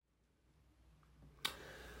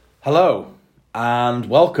Hello and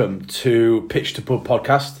welcome to Pitch to Pub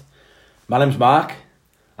podcast. My name's Mark.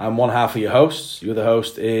 I'm one half of your hosts. Your other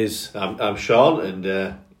host is... I'm Sean, and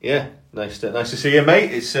nice to see you,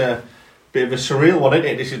 mate. It's a bit of a surreal one, isn't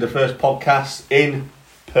it? This is the first podcast in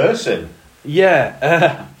person.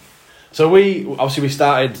 Yeah. So we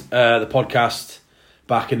started the podcast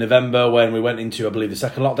back in November when we went into, I believe, the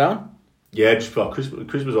second lockdown. Yeah, just before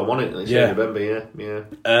Christmas on, wasn't it? Yeah. November, yeah.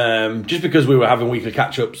 Just because we were having weekly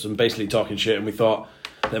catch-ups and basically talking shit, and we thought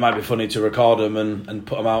it might be funny to record them and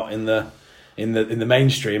put them out in the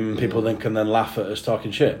mainstream, and people then can laugh at us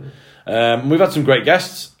talking shit. We've had some great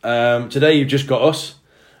guests. Today you've just got us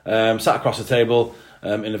sat across the table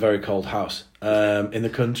in a very cold house in the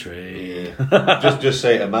country. Yeah. just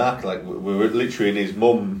say to Mark, like we were literally in his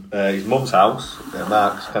mum's house,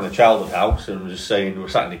 Mark's kind of childhood house, and we're just saying we were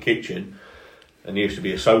sat in the kitchen, and there used to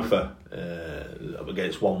be a sofa up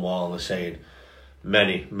against one wall, and they're saying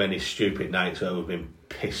many stupid nights where we've been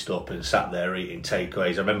pissed up and sat there eating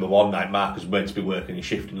takeaways. I remember one night Mark was meant to be working a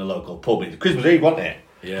shift in the local pub. It was Christmas Eve, wasn't it?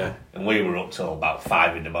 Yeah. And we were up till about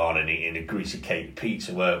 5 a.m. eating a greasy cake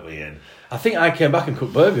pizza, weren't we? And I think I came back and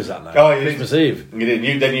cooked burgers that night. Oh, Christmas Eve.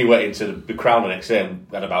 Then you went into the Crown the next day and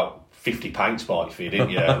had about 50 pints bought for you, didn't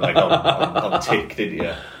you? Like on tick, didn't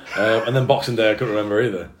you? And then Boxing Day I couldn't remember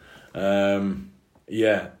either.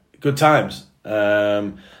 Yeah, good times. It's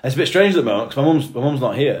a bit strange at the moment because my mum's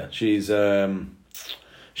not here. She's up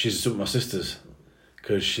with my sisters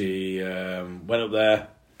because she went up there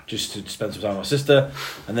just to spend some time with my sister,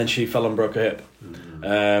 and then she fell and broke her hip.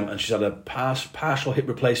 And she's had a partial hip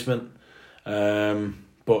replacement,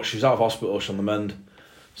 but she's out of hospital. She's on the mend,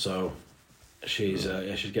 so she's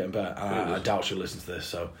getting better. I doubt she'll listen to this.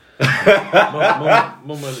 So,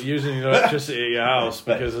 Mum was using your electricity at your house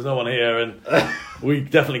because there's no one here, and we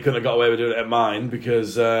definitely couldn't have got away with doing it at mine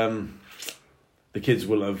because the kids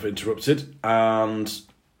will have interrupted, and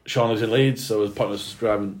Sean lives in Leeds, so it was pointless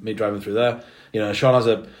driving through there. You know, Sean has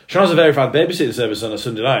a verified babysitting service on a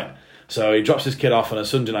Sunday night. So he drops his kid off on a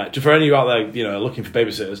Sunday night. For any of you out there, you know, looking for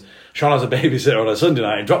babysitters, Sean has a babysitter on a Sunday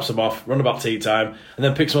night. He drops them off, run about tea time, and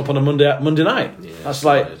then picks them up on a Monday night. Yeah, that's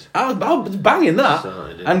started. Like, I was banging that.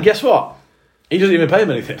 And guess what? He doesn't even pay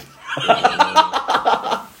him anything. It's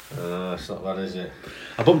not bad, is it?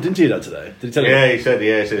 I bumped into your dad today. Did he tell you? Yeah, he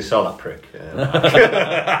said, saw that prick.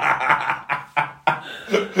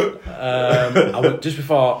 I went just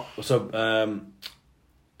before I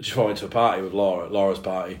went to a party with Laura's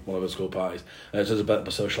party, one of her school parties. So there's a bit of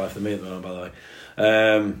a social life than me at the moment, by the way.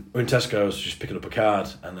 We're in Tesco's just picking up a card,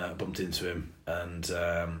 and I bumped into him, and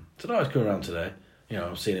said, "Oh, he's coming around today. You know,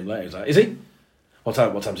 I'm seeing him later." He's like, "Is he? What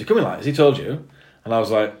time's he coming? Like, has he told you?" And I was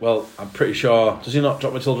like, "Well, I'm pretty sure. Does he not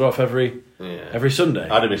drop my children off every Sunday?"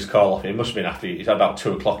 I had a missed call off him. It must have been after he's had about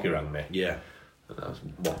 2:00. He rang me. Yeah. And I was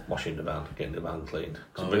washing the van, getting the van cleaned.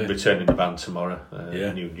 Returning the van tomorrow.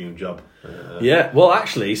 New job. Yeah. Well,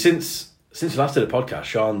 actually, since we last did a podcast,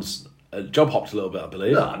 Sean's job hopped a little bit, I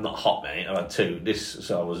believe. No, I'm not hot, mate. I've had two.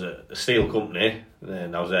 So I was at a steel company,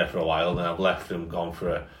 and I was there for a while. Then I've left and gone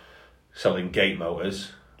for selling gate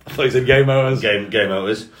motors. I thought you said gay motors. Gay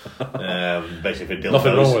motors. Basically for dildos.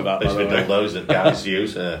 Nothing wrong with that. Basically for dildos that guys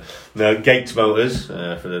use. No, gate motors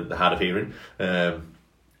for the hard of hearing.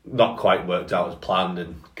 Not quite worked out as planned,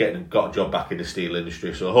 and got a job back in the steel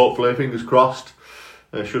industry. So hopefully, fingers crossed,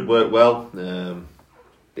 should work well.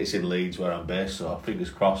 It's in Leeds where I'm based, so fingers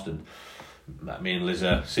crossed. And me and Liz,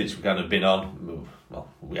 since we've kind of been on, well,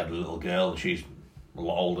 we had a little girl, and she's a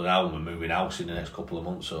lot older now, and we're moving house in the next couple of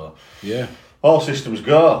months. So yeah, all systems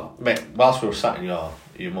go. Mate, whilst we were sat in your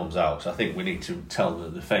mum's house, I think we need to tell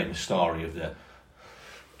the famous story of the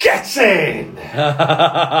 "Get in!"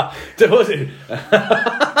 Was it?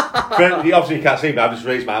 Obviously you can't see me, I just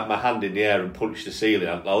raised my hand in the air and punched the ceiling.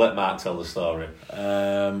 I'll let Mark tell the story.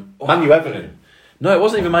 Man U Everton. No, it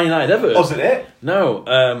wasn't even Man United Everton. Wasn't it?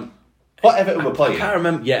 No. What Everton were playing? I can't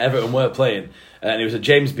remember. Yeah, Everton were playing. And it was a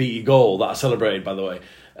James Beattie goal that I celebrated, by the way.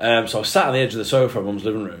 So I was sat on the edge of the sofa in Mum's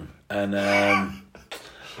living room, and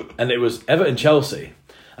it was Everton-Chelsea.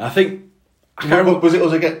 And I think...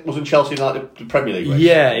 Wasn't Chelsea like the Premier League race?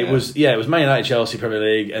 Yeah, it was Man United, Chelsea, Premier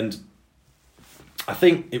League, and I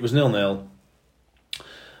think it was 0-0.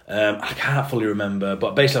 I can't fully remember,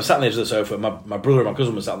 but basically I was sat on the edge of the sofa. My brother and my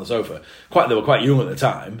cousin were sat on the sofa. They were quite young at the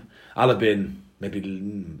time. I'd have been maybe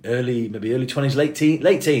early 20s,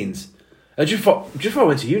 late teens. Just before I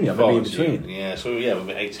went to uni, maybe in between. Yeah, so yeah, we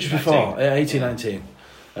were 18, just before, 18, 19.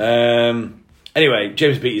 Anyway,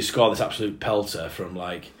 James Beattie scored this absolute pelter from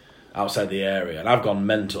like outside the area, and I've gone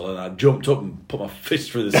mental, and I jumped up and put my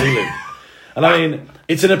fist through the ceiling. And I mean,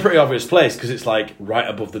 it's in a pretty obvious place because it's like right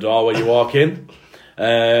above the door where you walk in.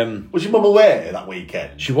 Was your mum away that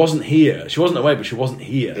weekend? She wasn't here. She wasn't away, but she wasn't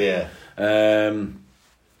here. Yeah.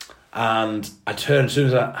 And I turned, as soon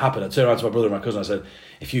as that happened, I turned around to my brother and my cousin. I said,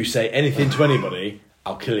 if you say anything to anybody,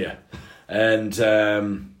 I'll kill you. And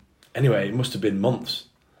anyway, it must have been months.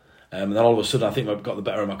 And then all of a sudden, I think I got the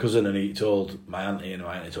better of my cousin, and he told my auntie, and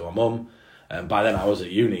my auntie told my mum. And by then, I was at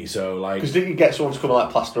uni, so like... Because didn't you get someone to come and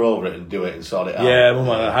like plaster over it and do it and sort it out? Yeah, mum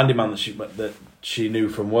had a handyman that she knew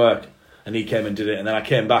from work, and he came and did it. And then I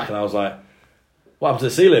came back, and I was like, what happened to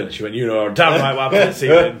the ceiling? She went, you know, damn right, what happened to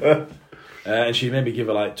the ceiling? And she made me give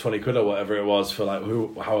her like 20 quid or whatever it was for like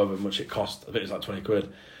however much it cost. I think it was like 20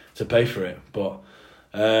 quid to pay for it. But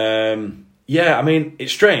yeah, I mean,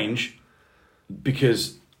 it's strange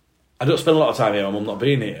because I don't spend a lot of time here, my mum not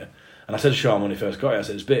being here. And I said to Sean when he first got here, I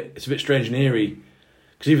said, it's a bit strange and eerie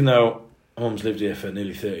because even though my mum's lived here for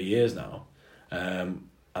nearly 30 years now, and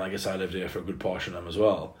I guess I lived here for a good portion of them as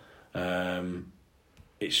well,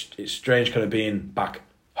 it's strange kind of being back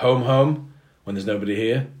home when there's nobody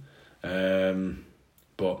here.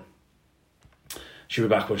 But she'll be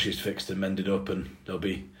back when she's fixed and mended up, and there'll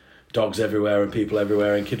be dogs everywhere and people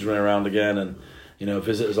everywhere and kids running around again, and you know,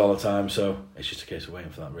 visitors all the time. So it's just a case of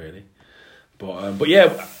waiting for that, really. But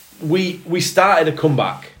yeah, we started a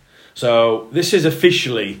comeback. So this is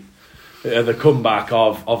officially the comeback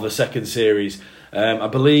of the second series. I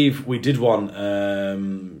believe we did one.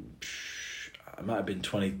 It might have been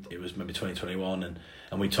it was maybe 2021,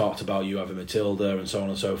 and we talked about you having Matilda and so on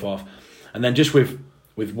and so forth. And then just with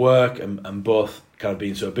work and both kind of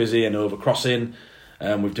being so busy and overcrossing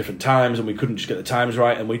with different times, and we couldn't just get the times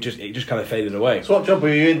right, and it just kind of faded away. So what job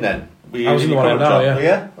were you in then? I was in the one now, yeah.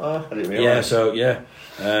 Yeah? Oh, I didn't realise. Yeah, so yeah.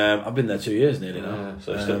 I've been there 2 years nearly now.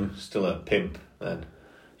 So still a pimp then?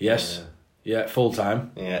 Yes. Yeah, full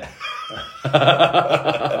time. Yeah.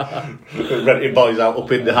 Renting boys out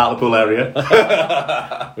up in the Hartlepool area.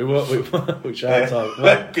 we try to talk.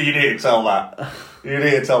 Well, you need to tell that. You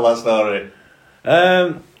need to tell that story.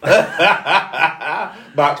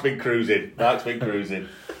 Mark's been cruising.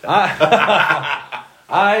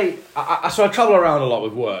 So I travel around a lot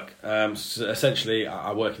with work. So essentially,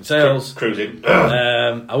 I work in sales. Cruising.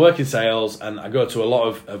 I work in sales, and I go to a lot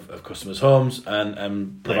of customers' homes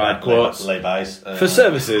and provide quotes for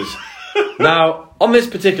services. Now, on this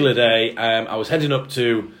particular day, I was heading up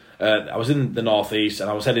to. I was in the northeast, and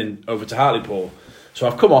I was heading over to Hartlepool. So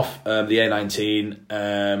I've come off the A19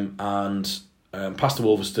 and past the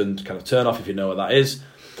Wolverston kind of turn off, if you know what that is.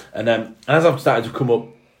 And as I've started to come up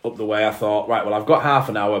the way, I thought, right, well, I've got half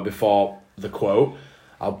an hour before the quote.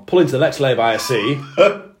 I'll pull into the next lay-by I see,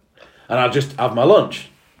 and I'll just have my lunch.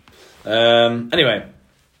 Anyway.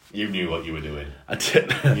 You knew what you were doing. I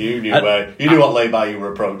did. You knew what lay-by you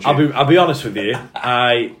were approaching. I'll be honest with you.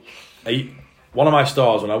 One of my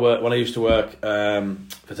stores, when I used to work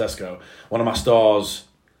for Tesco, one of my stores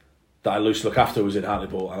that I used to look after was in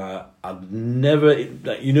Hartlepool, and I'd never,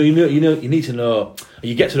 you need to know,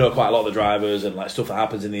 you get to know quite a lot of the drivers and like stuff that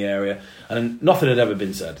happens in the area, and nothing had ever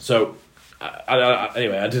been said. So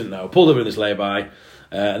anyway, I didn't know. I pulled over in this lay-by,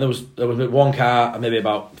 and there was one car maybe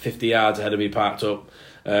about 50 yards ahead of me parked up.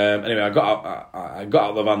 Anyway, I got out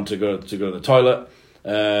of the van to go to the toilet,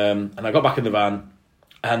 and I got back in the van,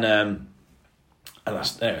 and I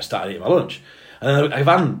started eating my lunch. And then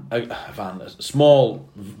a small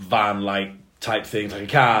van like type thing, like a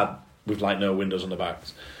car with like no windows on the back,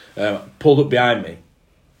 pulled up behind me.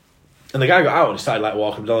 And the guy got out and he started like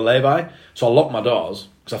walking down the lay-by. So I locked my doors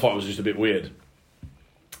because I thought it was just a bit weird.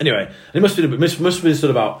 Anyway, and it must have been stood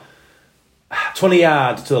about 20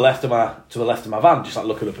 yards to the left of my van, just like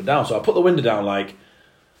looking up and down. So I put the window down like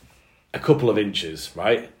a couple of inches,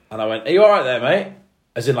 right? And I went, "Are you all right there, mate?"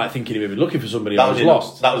 As in, like, thinking he may be looking for somebody who was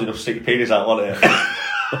lost. That was enough to stick your penis out, wasn't it?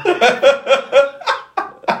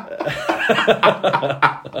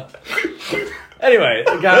 Anyway,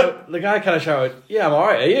 the guy kind of shouted, "Yeah, I'm all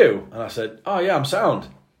right, are you?" And I said, "Oh, yeah, I'm sound."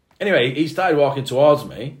 Anyway, he started walking towards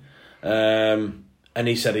me, and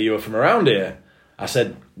he said, "Are you from around here?" I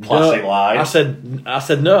said, "Classic lie." I said,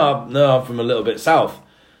 "No, I'm from a little bit south."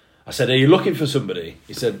 I said, "Are you looking for somebody?"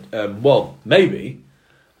 He said, "Well, maybe."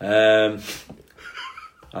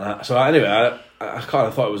 Anyway, I kind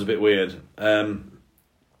of thought it was a bit weird.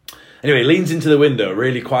 Anyway, he leans into the window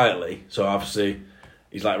really quietly. So obviously,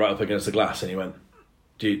 he's like right up against the glass, and he went,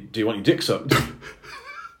 "Do you want your dick sucked?"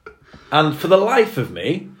 And for the life of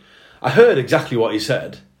me, I heard exactly what he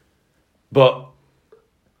said, but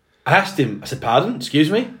I asked him. I said, "Pardon, excuse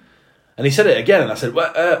me," and he said it again, and I said,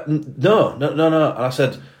 "Well, no," and I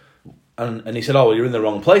said, and he said, "Oh, well, you're in the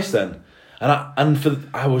wrong place then," and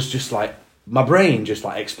I was just like. my brain just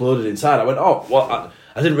like exploded inside. I went, oh, well,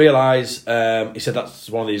 I didn't realise. He said that's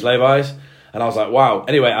one of these lay-bys, and I was like, wow.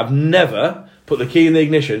 Anyway, I've never put the key in the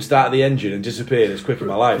ignition, started the engine, and disappeared as quick in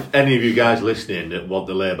my life. Any of you guys listening that want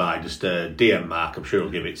the lay-by, just DM Mark. I'm sure he'll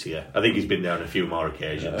give it to you. I think he's been there on a few more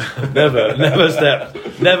occasions. Never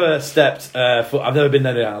stepped foot. I've never been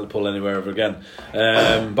down the pool anywhere ever again.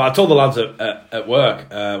 But I told the lads at work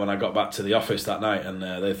when I got back to the office that night, and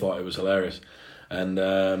they thought it was hilarious, and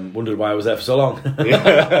wondered why I was there for so long.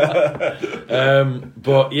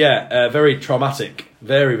 But yeah, very traumatic.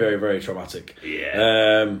 Very, very, very traumatic.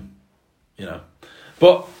 Yeah. You know,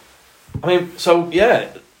 but I mean, so a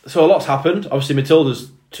lot's happened. Obviously, Matilda's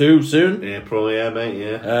 2 soon. Yeah, probably, yeah, mate.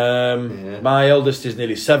 Yeah. My eldest is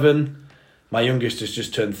nearly 7. My youngest has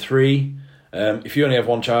just turned 3. If you only have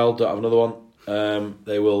one child, don't have another one.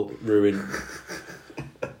 They will ruin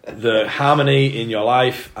the harmony in your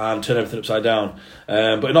life and turn everything upside down.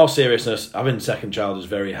 But in all seriousness, having a second child is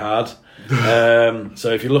very hard. So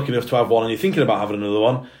if you're lucky enough to have one and you're thinking about having another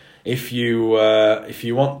one, if you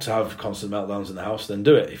want to have constant meltdowns in the house, then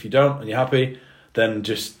do it. If you don't and you're happy, then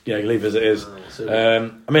just leave as it is.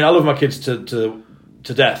 I mean, I love my kids to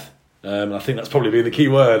death. I think that's probably been the key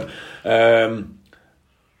word.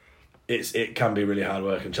 It can be really hard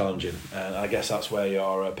work and challenging, and I guess that's where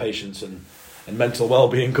your patience and mental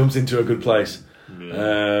well-being comes into a good place.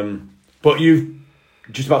 Yeah. But you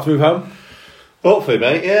just about to move home? Hopefully,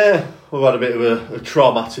 mate. Yeah, we've had a bit of a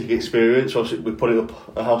traumatic experience. Obviously, we put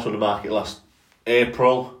a house on the market last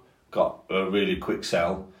April. Got a really quick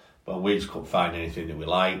sell, but we just couldn't find anything that we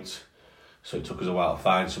liked. So it took us a while to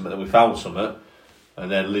find something. Then we found something, and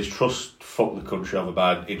then Liz Truss fucked the country over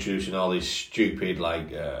by introducing all these stupid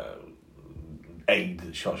aid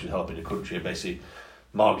that she's helping the country. Basically,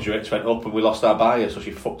 mortgage rates went up and we lost our buyer, so she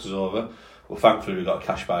fucked us over. Well, thankfully we got a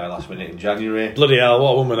cash buyer last minute in January. Bloody hell,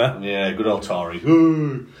 what a woman, eh? Yeah, good old Tory.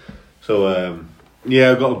 So,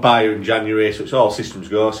 we've got a buyer in January, so it's all systems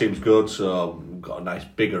go, seems good. So we've got a nice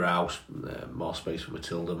bigger house, more space for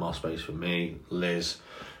Matilda, more space for me, Liz.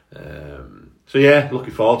 So yeah,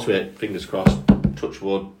 looking forward to it. Fingers crossed, touch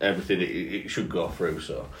wood, everything, it should go through,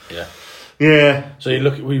 so. Yeah. So do you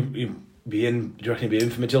reckon you'd be in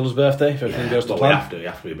for Matilda's birthday if everything goes to plan? You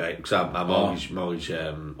have to be, mate, because our mortgage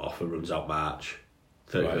offer runs out March,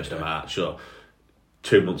 31st of March, so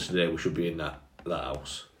 2 months today we should be in that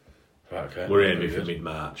house. Right, okay. We're aiming for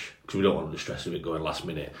mid-March, because we don't want the stress of it going last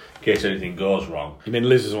minute, in case anything goes wrong. You mean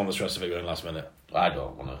Liz doesn't want the stress of it going last minute? I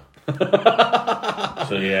don't want to.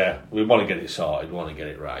 So yeah, we want to get it sorted, we want to get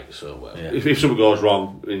it right, so if something goes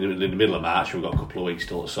wrong in the middle of March, we've got a couple of weeks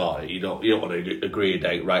still to sort it. You don't want to agree a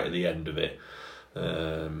date right at the end of it,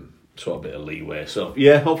 so a bit of leeway. So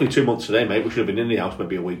yeah, hopefully 2 months today, mate. We should have been in the house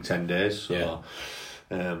maybe a week, 10 days, so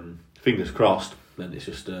fingers crossed. Then it's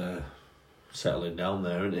just settling down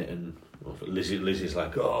there, isn't it? And Lizzie's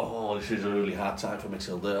like, oh, this is a really hard time for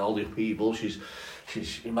Matilda, all these people,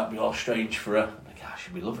 it might be all strange for her.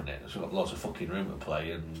 She'll be loving it. She's got lots of fucking room to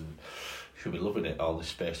play, and she'll be loving it. All this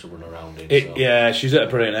space to run around in. Yeah, she's at a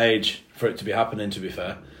brilliant age for it to be happening. To be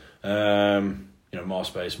fair, more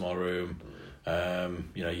space, more room.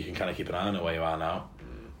 You can kind of keep an eye on where you are now.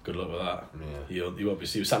 Good luck with that. Yeah. You won't be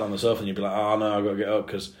sat on the sofa and you'll be like, oh no, I've got to get up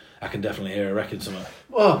because I can definitely hear her wrecking something.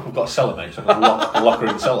 Well, we've got a cellar, mate, so I've got to lock her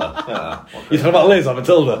in the cellar. Yeah, you talking about Liz or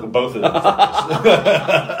Matilda? Both of them.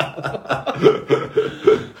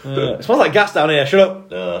 It smells like gas down here. Shut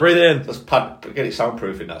up. Breathe in. Just get it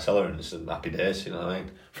soundproof in that cellar, and it's happy days. You know what I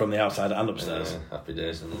mean? From the outside and upstairs. Happy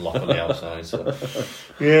days, and lock on the outside. So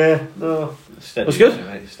yeah, no, steady. That's good.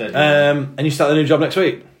 Mate, steady. And you start the new job next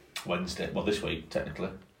week. Wednesday. Well, this week technically.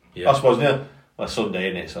 Yeah. I suppose Well, Sunday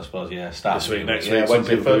in it, so I suppose start this week, next week.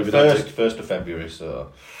 Wednesday, first of February.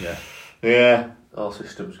 So yeah, all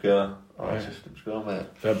systems go. All systems go, mate.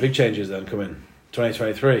 There are big changes then coming.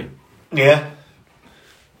 2023. Yeah.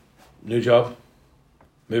 New job,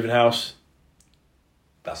 moving house.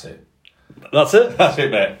 That's it. That's it? That's it,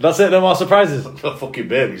 mate. That's it, no more surprises? No fucking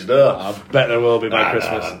babies, no. I bet there will be by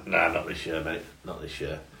Christmas. Nah, not this year, mate. Not this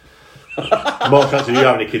year. More chance of you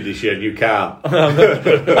having a kid this year and you can't.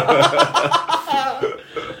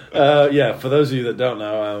 For those of you that don't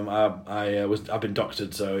know, I've been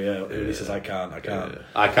doctored, so he says I can't. Yeah.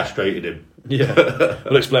 I castrated him. Yeah.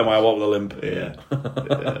 We'll explain why I walk with a limp.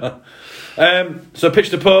 Yeah. So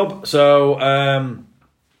pitched a pub, so a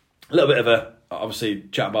little bit of a obviously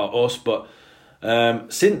chat about us, but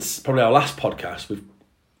since probably our last podcast,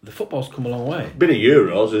 the football's come a long way. Been a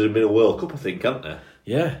Euros, there's been a World Cup, I think, hasn't there?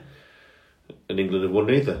 Yeah. And England have won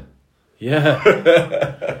neither. Yeah.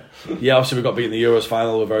 Yeah, obviously we got beat in the Euros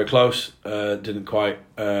final, we're very close. Didn't quite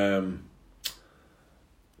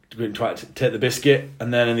going to try to take the biscuit,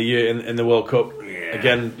 and then in the year in the World Cup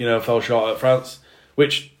again, fell short at France,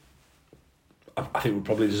 which I think would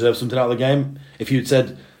probably deserve something out of the game. If you'd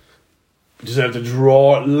said deserved a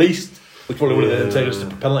draw at least, we probably would have then taken us to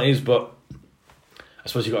penalties, but I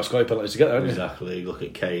suppose you've got to score penalties to get there, haven't you? Exactly. You look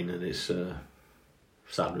at Kane and it's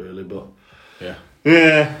sad really, but yeah,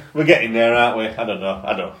 we're getting there, aren't we? I don't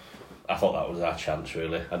know. I thought that was our chance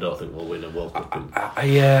really. I don't think we'll win a World Cup.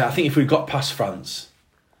 I think if we'd got past France,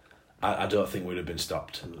 I don't think we'd have been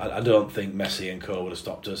stopped. I don't think Messi and co would have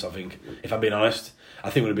stopped us. I think, if I'm being honest, I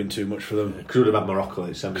think it would have been too much for them. Because we'd have had Morocco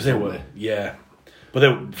in semis. Because they were,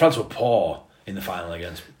 but France were poor in the final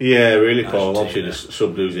against. Yeah, really poor. Obviously, the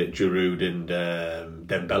subdues it, Giroud and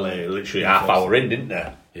Dembele, literally half hour in, didn't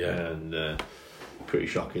they? Yeah, and pretty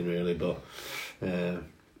shocking, really. But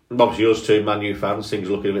obviously, us two Man U fans, things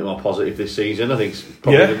are looking a bit more positive this season. I think it's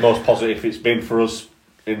probably the most positive it's been for us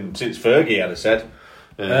since Fergie, I'd have said.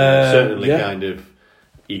 Certainly, kind of,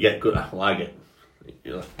 you get good. Well, I get.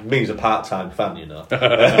 Me as a part-time fan, I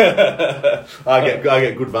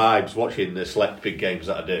get good vibes watching the select big games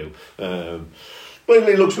that I do. But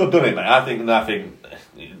it looks good, doesn't it, mate? I think.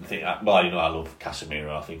 Well, I love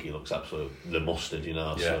Casemiro. I think he looks absolute the mustard,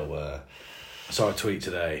 Yeah. So I saw a tweet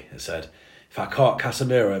today that said, if I caught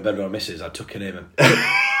Casemiro in bed with my missus, I'd tuck him in.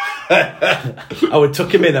 I would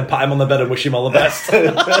tuck him in and pat him on the bed and wish him all the best.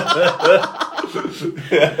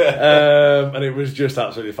 And it was just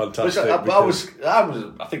absolutely fantastic. I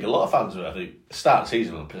think a lot of fans were. I think start of the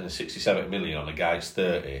season, paying 60-70 million on a guy who's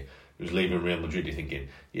 30 who's leaving Real Madrid. You're thinking,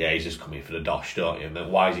 he's just coming for the dosh, don't you? And then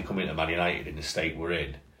why is he coming to Man United in the state we're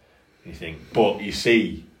in? You think, but you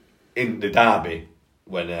see in the derby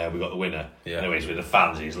when we got the winner. Yeah. Anyways, with the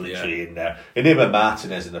fans, he's literally in there. And him and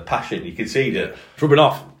Martinez and the passion, you can see that. Rubbing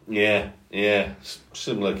off. Yeah.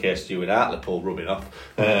 Similar case to you and Hartlepool rubbing off.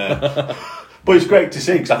 But it's great to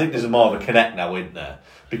see because I think there's more of a connect now, isn't there?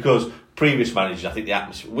 Because previous managers, I think the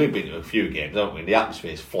atmosphere, we've been to a few games, haven't we? The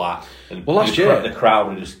atmosphere is flat. And last year, the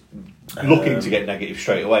crowd are just looking to get negative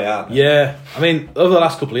straight away, aren't they? Yeah. I mean, over the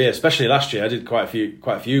last couple of years, especially last year, I did quite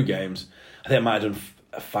a few games. I think I might have done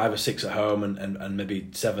 5 or 6 at home and maybe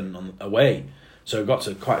 7 away. So I got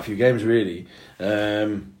to quite a few games, really.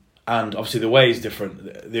 And obviously the away is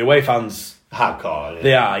different. The away fans... Hardcore. Yeah.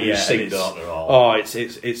 They are, yeah.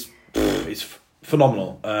 It's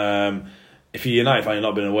phenomenal. If you're United fan, you're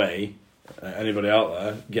not been away. Anybody out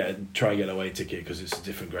there, try and get an away ticket because it's a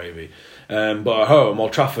different gravy. But at home,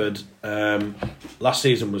 Old Trafford, last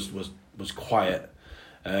season was quiet,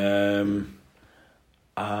 and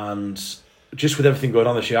just with everything going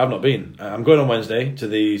on this year, I've not been. I'm going on Wednesday to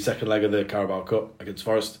the second leg of the Carabao Cup against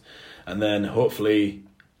Forest, and then hopefully,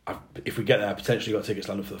 if we get there, potentially got tickets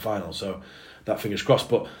lined up for the final. So that fingers crossed,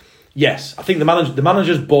 but. Yes, I think the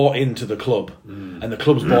manager's bought into the club, and the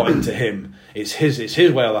club's bought into him. It's his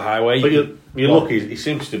way or the highway. But you look, he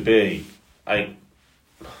seems to be,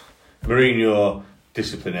 Mourinho,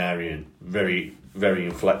 disciplinarian, very, very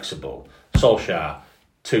inflexible. Solskjaer,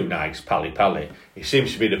 too nice, pally. He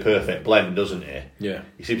seems to be the perfect blend, doesn't he? Yeah.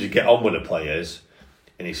 He seems to get on with the players,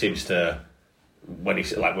 and he seems to, when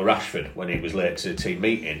he's like with Rashford, when he was late to the team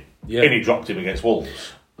meeting, and he dropped him against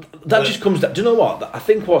Wolves. That just comes down. Do you know what? I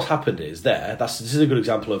think what's happened is this is a good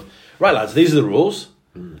example of, right, lads, these are the rules,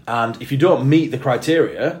 and if you don't meet the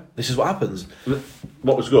criteria, this is what happens.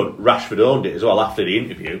 What was good, Rashford owned it as well after the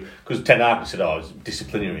interview, because Ten Hag said, it's a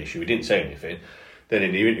disciplinary issue. He didn't say anything. Then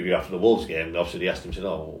in the interview after the Wolves game, obviously they asked him,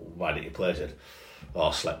 why didn't you play? He said,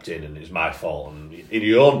 I slept in and it was my fault, and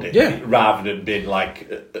he owned it, rather than being like,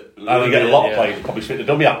 you get a lot of players who probably spit the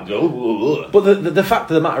dummy out and go, ooh. But the fact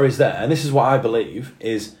of the matter is there, and this is what I believe,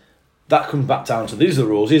 is that comes back down to these are the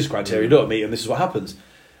rules, these are the criteria, you don't meet, and this is what happens.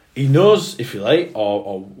 He knows if you're late,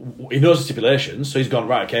 or he knows the stipulations, so he's gone,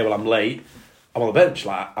 right, okay, well, I'm late, I'm on the bench,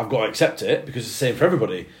 I've got to accept it, because it's the same for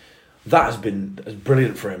everybody. That has been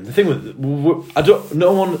brilliant for him. The thing with,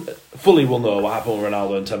 no one fully will know what happened with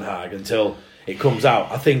Ronaldo and Ten Hag until it comes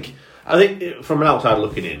out. I think from an outside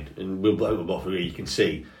looking in, and we'll both agree, you can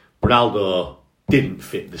see Ronaldo didn't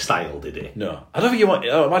fit the style, did he? No, I don't think I don't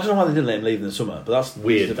know why they didn't let him leave in the summer, but that's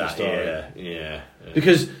weird. That story. Yeah.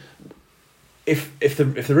 Because if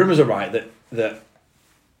the rumours are right that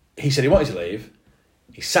he said he wanted to leave,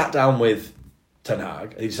 he sat down with Ten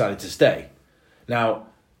Hag and he decided to stay. Now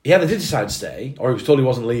he either did decide to stay, or he was told he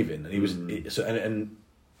wasn't leaving, and he was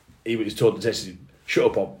he was told to basically shut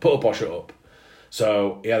up or put up or shut up.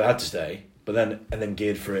 So he either had to stay, but then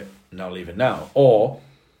geared for it, now leaving now, or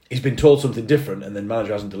he's been told something different and then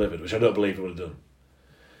manager hasn't delivered, which I don't believe he would have done.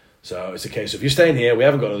 So it's a case of, you're staying here, we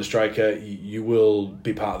haven't got another striker, you will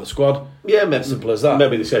be part of the squad. Yeah, maybe, simple as that.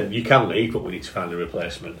 Maybe they said, you can leave, but we need to find a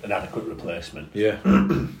replacement, an adequate replacement. Yeah.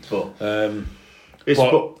 But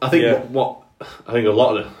I think a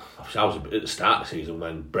lot of I was at the start of the season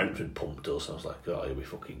when Brentford pumped us. I was like, oh, here we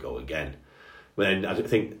fucking go again. Then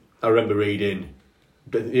I remember reading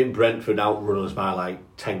Brentford outrun us by like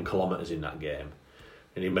 10 kilometres in that game,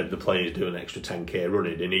 and he made the players do an extra 10k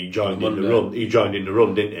running, and he joined in the run. He joined in the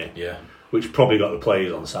run, didn't he? Yeah. Which probably got the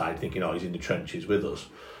players on side thinking, oh, he's in the trenches with us.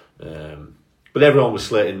 But everyone was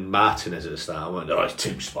slating Martinez at the start. I went, oh, it's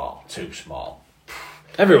too small.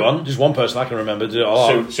 Everyone, just one person I can remember did it all.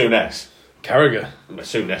 Souness. Carragher.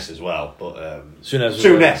 Souness as well, but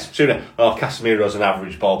Souness. Oh, Casemiro's an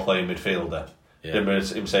average ball playing midfielder. Yeah. Remember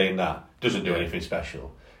him saying that? Doesn't do anything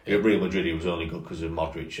special. At Real Madrid, he was only good because of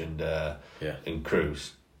Modric and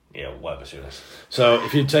Cruz. Yeah, whatever, Souness. So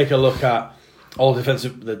if you take a look at all the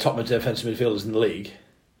top defensive midfielders in the league,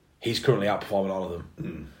 he's currently outperforming all of them.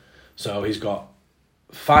 Mm. So he's got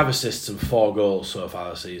 5 assists and 4 goals so far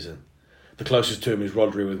this season. The closest to him is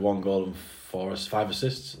Rodri with 1 goal and 5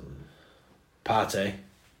 assists. Partey,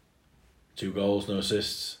 2 goals, no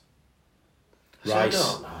assists.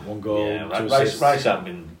 Rice, 1 goal, yeah, 2 assists. Rice hasn't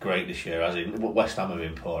been great this year, has he? West Ham have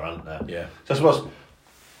been poor, haven't they? Yeah. So I suppose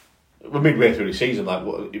we're midway through the season. Like,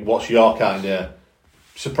 what's your kind of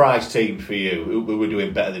surprise team for you? Who were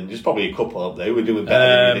doing better than? There's probably a couple up there who were doing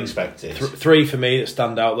better than you'd expected. 3 for me that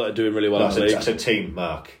stand out that are doing really well in the league. That's a team,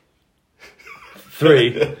 Mark.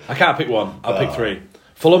 3. I can't pick one. I'll pick 3.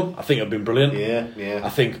 Fulham, I think have been brilliant. Yeah. I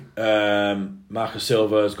think Marcus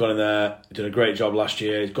Silva has gone in there, did a great job last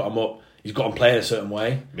year. He's got them up. He's got them playing a certain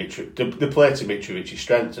way. The play to Mitrovic's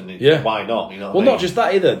strength, and why not? You know. Well, not just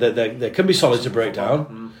that either. They can be solid to break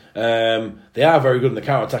down. They are very good in the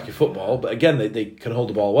counter-attacking football, but again, they can hold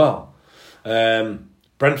the ball well.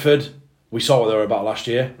 Brentford, we saw what they were about last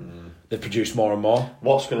year. They've produced more and more.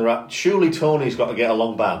 What's going to happen? Surely Tony's got to get a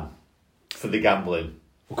long ban for the gambling.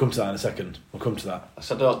 We'll come to that in a second. We'll come to that.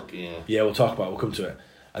 Yeah, we'll talk about it. We'll come to it.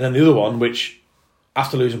 And then the other one, which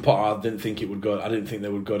after losing Potter, I didn't think they would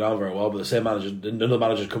go down very well. But the same manager, another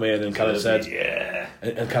manager, come in and kind of said,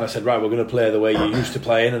 right, we're going to play the way you used to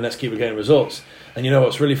play in, and let's keep getting results. And you know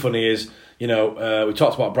what's really funny is, we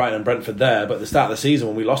talked about Brighton and Brentford there, but at the start of the season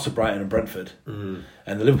when we lost to Brighton and Brentford, and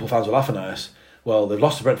the Liverpool fans were laughing at us. Well, they've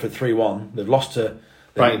lost to Brentford 3-1. They've lost to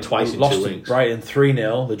Brighton twice in 2 weeks. Brighton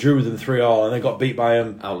 3-0. They drew with them 3-3, and they got beat by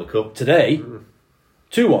them out of the cup today,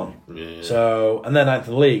 2-1. Yeah. So, and they're 9th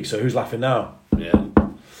in the league. So who's laughing now? Yeah.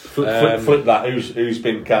 Flip that. Who's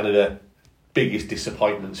been kind of the biggest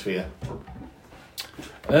disappointments for you?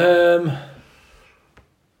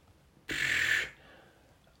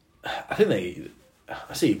 I think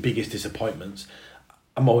I see biggest disappointments.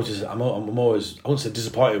 I wouldn't say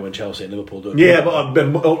disappointed when Chelsea and Liverpool do it. Yeah, but I've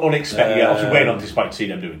been unexpected. I was waiting on despite seeing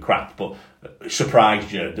them doing crap, but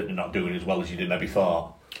surprised you that they're not doing as well as you did maybe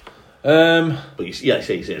thought. But you say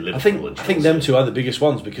Liverpool. I think them two are the biggest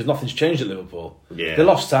ones because nothing's changed at Liverpool. Yeah. They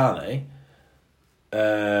lost Mane,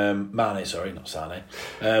 sorry, not Sane.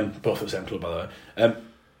 Both at the same club, by the way.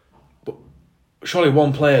 But surely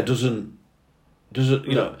one player doesn't.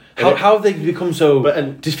 How have they become so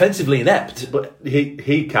defensively inept? But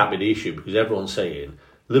he can't be the issue because everyone's saying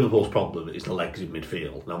Liverpool's problem is the legs in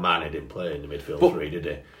midfield. Now Mane didn't play in the midfield 3, did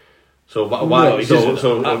he? So why? No,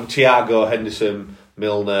 Thiago, Henderson,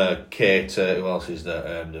 Milner, Keita, who else is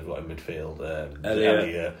there? They've got in midfield.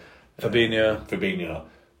 Elliot, Fabinho.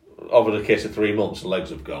 Over the case of 3 months, the legs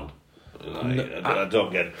have gone. I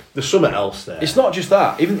don't get it. There's something else there. It's not just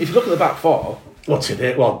that. Even if you look at the back 4. What's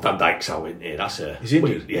it? Well, Van Dijk's out, isn't he? That's it. He's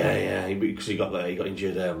injured. Yeah, because he got injured. He got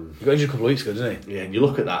injured a couple of weeks ago, didn't he? Yeah, and you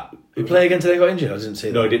look at that. He played again today. Got injured. I didn't see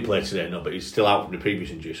that. No, he didn't play today. No, but he's still out from the previous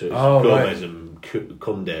injury. So it's Gomez and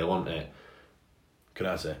Koundé, wasn't it?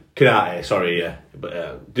 Konate, sorry, yeah.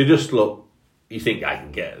 But they just look. You think I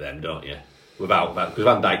can get them, don't you? Without that, because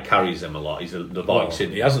Van Dijk carries them a lot. He's the voice.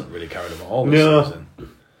 He hasn't really carried them all this season.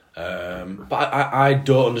 But I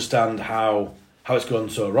don't understand how it's gone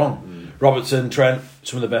so wrong. Robertson, Trent,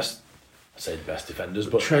 some of the best. I say the best defenders,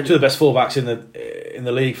 but two of the best fullbacks in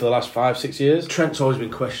the league for the last 5-6 years. Trent's always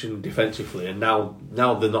been questioned defensively, and now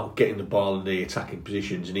they're not getting the ball in the attacking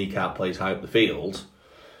positions, and he can't play as high up the field.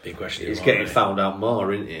 Being questioned, he's getting found out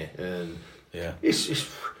more, isn't he? And yeah, it's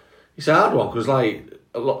a hard one because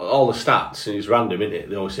all the stats, and it's random, isn't it?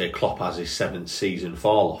 They always say Klopp has his 7th season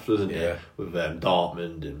fall off, doesn't he? With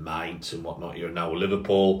Dortmund and Mainz and whatnot. You're now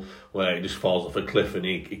Liverpool, where he just falls off a cliff and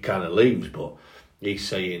he kind of leaves. But he's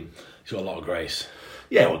saying he's got a lot of grace.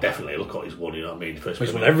 Yeah, well, definitely. Look what he's won. You know what I mean?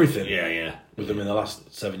 He's won everything. Yeah. With them in the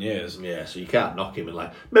last 7 years. Yeah, so you can't knock him. And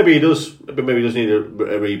like, maybe he does. Maybe he does need a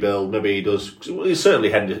rebuild. Maybe he does. He's certainly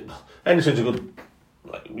Henderson's a good.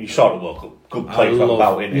 Like, you saw the World Cup, good play from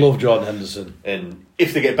about in it. Love Jordan Henderson. And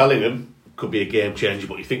if they get Bellingham, could be a game changer.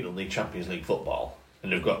 But you think they'll need Champions League football,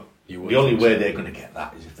 and they've got the only way they're going to get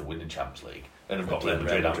that is if they win the Champions League, and they've got Real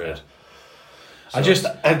Madrid. And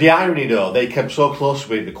the irony though, they came so close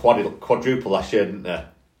with the quadruple last year, didn't they?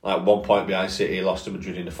 Like 1 point behind City, lost to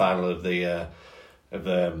Madrid in the final of the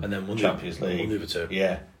and then won Champions League. Won the other two.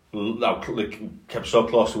 Yeah, now they kept so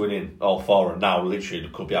close to winning all four, and now literally they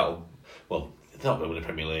could be out. Well, they're not going to win the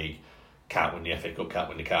Premier League, can't win the FA Cup, can't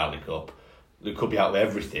win the Carling Cup. They could be out of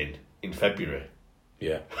everything in February.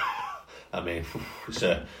 Yeah, I mean, it's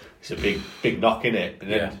a big knock, innit?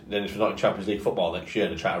 And then if we're not in Champions League football next year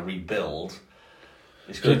and they try to rebuild.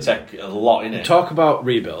 It's going to take a lot, innit? We talk about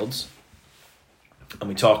rebuilds, and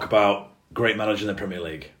we talk about great managers in the Premier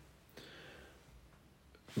League.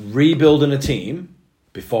 Rebuilding a team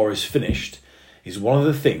before it's finished is one of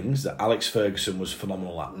the things that Alex Ferguson was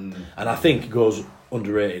phenomenal at. And I think goes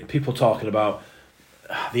underrated. People talking about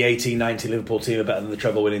the 1890 Liverpool team are better than the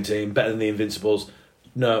treble-winning team, better than the Invincibles.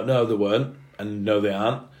 No, they weren't, and no, they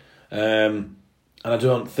aren't. And I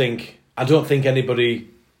don't think anybody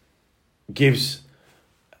gives...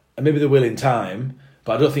 And maybe they will in time,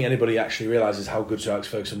 but I don't think anybody actually realises how good Sir Alex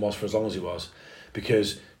Ferguson was for as long as he was.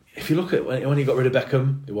 Because if you look at when he got rid of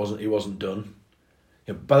Beckham, he wasn't done.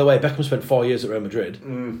 You know, by the way, Beckham spent 4 years at Real Madrid,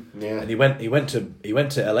 and he went to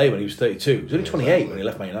LA when he was 32. He was only 28 when he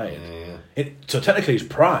left Man United. So technically, his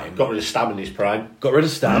prime. Got rid of Stam in his prime. Got rid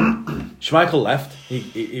of Stam. Schmeichel left.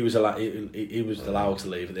 He was allowed to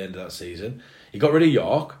leave at the end of that season. He got rid of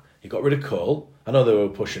York. He got rid of Cole. I know they were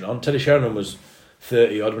pushing on. Teddy Sheringham was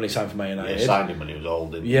 30 odd when he signed for Man United. Yeah, signed him when he was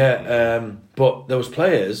old. But there was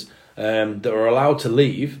players that were allowed to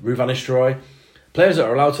leave. Ruud van Nistelrooy, players that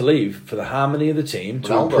are allowed to leave for the harmony of the team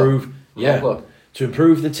to improve. To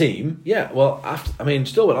improve the team. Yeah, well,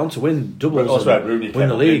 still went on to win doubles. Win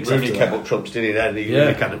the leagues. Rooney kept up trumps, didn't he? Then he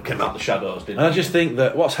really kind of came out the shadows, didn't he? And I just think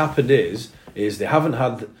that what's happened is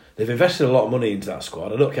they've invested a lot of money into that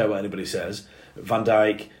squad. I don't care what anybody says. Van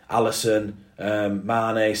Dijk, Alisson,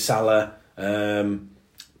 Mane, Salah. They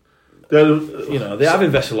have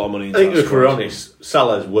invested a lot of money into that squad. I think if we're honest,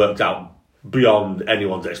 Salah's worked out beyond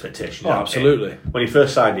anyone's expectations. Oh, absolutely. When he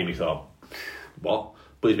first signed him, you thought, what?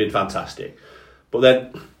 But he's been fantastic. But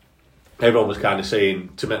then everyone was kind of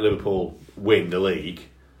saying to make Liverpool win the league,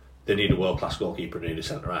 they need a world-class goalkeeper and they need a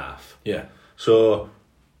centre-half. Yeah. So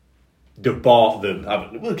they've bought them.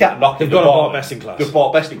 We can't knock them. They've bought best in class. They've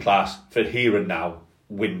bought best in class for here and now.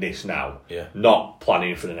 Win this now, not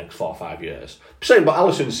planning for the next 4 or 5 years. Saying, but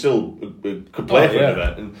Alisson still could play for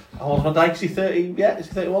another. And Van Dijk, is he 30? Yeah, is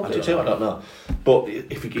he 31? 32? I don't know. But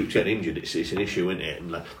if he keeps getting injured, it's an issue, isn't it?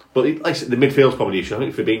 And but like I said, the midfield's probably the issue. I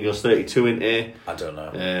think Fabinho's 32, isn't he? I don't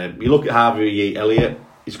know. You look at Harvey Elliott.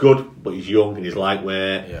 He's good, but he's young and he's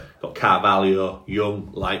lightweight. Yeah. Got Carvalho,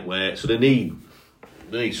 young, lightweight. So they need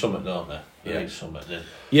something, don't they? They need something.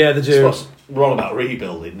 Yeah, they do. We're all about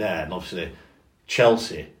rebuilding there, and obviously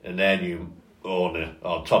Chelsea and their new owner,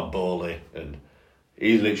 or Todd Bowley, and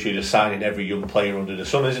he's literally just signing every young player under the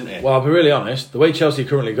sun, isn't he? Well, I'll be really honest. The way Chelsea are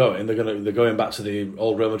currently going, they're going back to the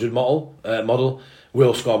old Real Madrid model.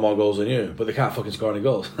 We'll score more goals than you, but they can't fucking score any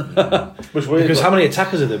goals. Because how many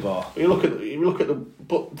attackers have they bought? You look at the,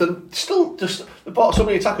 but they bought so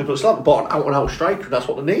many attackers, but still haven't bought an out and out striker. And that's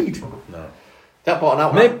what they need. No. That bought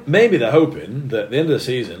an out. Maybe they're hoping that at the end of the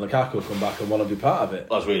season, Lukaku will come back and want to be part of it.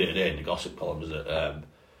 I was reading it today in the gossip columns that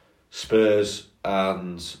Spurs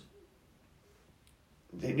and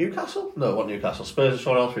Newcastle? No, what Newcastle? Spurs and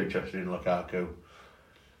someone else were interested in Lukaku.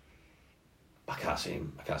 I can't see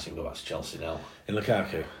him go back to Chelsea now. In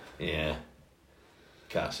Lukaku? Yeah.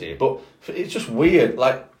 Can't see it. But it's just weird.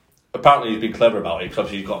 Like, apparently he's been clever about it because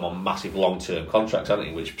obviously he's got them on massive long-term contracts, hasn't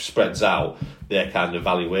he? Which spreads out their kind of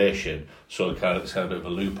valuation. So it's kind of a bit of a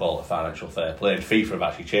loophole to financial fair play. And FIFA have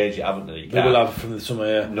actually changed it, haven't they? They will have from the summer,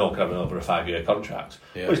 yeah. No, can have over a 5-year contract.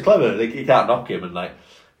 Yeah. But it's clever. You can't knock him. And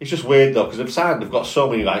it's just weird though because they've got so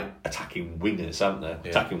many attacking wingers, haven't they?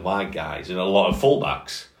 Yeah. Attacking wide guys and a lot of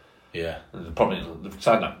fullbacks. Yeah. And they've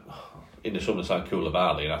signed in the summer signed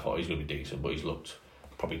Koulibaly, and I thought he's going to be decent, but he's looked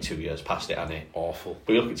probably 2 years past it, hasn't he? Awful.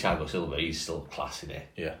 But you look at Thiago Silva, he's still class, isn't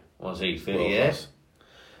he? Yeah. Was he 38?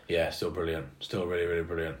 Yeah, still brilliant. Still really, really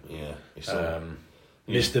brilliant. Yeah.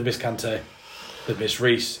 Missed Kante. They've missed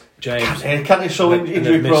Reece, James. Kante's so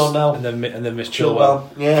injury prone now. And then missed Chilwell.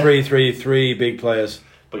 Yeah. Three big players.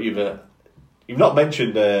 But you've not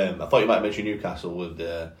mentioned. I thought you might mention Newcastle with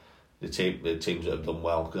the teams that have done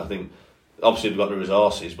well, because I think obviously they've got the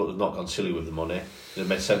resources, but they've not gone silly with the money. They've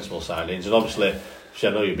made sensible signings, and obviously I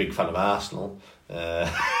know you're a big fan of Arsenal, so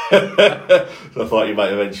I thought you might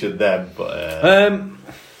have mentioned them. But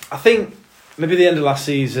I think maybe the end of last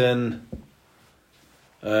season,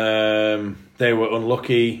 they were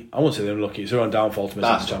unlucky. I won't say they're unlucky. It's their own downfall to miss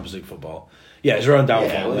out on Champions League football. Yeah, it's their own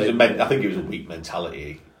downfall. I think it was a weak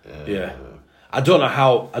mentality. I don't know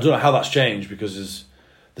how that's changed, because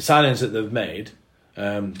the signings that they've made.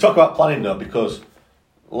 Talk about planning though, because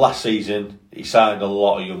last season he signed a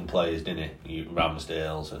lot of young players, didn't he?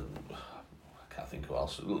 Ramsdale's and I can't think who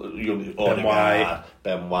else.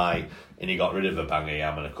 Ben White, and he got rid of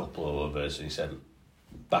Aubameyang and a couple of others, and he said,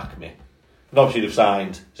 "Back me." And obviously they've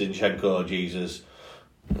signed Zinchenko, Jesus.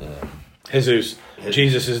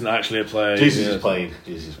 Jesus isn't actually a player. Jesus is playing,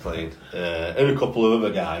 and a couple of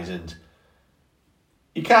other guys, and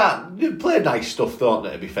they play nice stuff, don't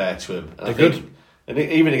they? To be fair to him, they're good. And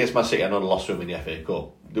even against Man City, I know they lost to them in the FA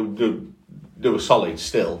Cup. They were solid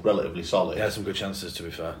still, relatively solid. They had some good chances, to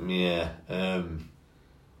be fair. Yeah.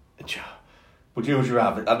 Would you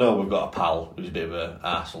rather? I know we've got a pal who's a bit of an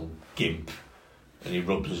Arsenal gimp, and he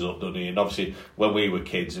rubs us up, doesn't he? And obviously, when we were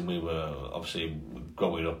kids and we were obviously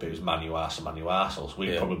growing up, it was Man U Arsenal. So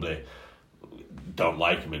we probably don't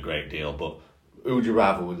like him a great deal. But who would you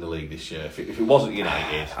rather win the league this year? If it wasn't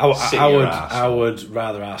United, I would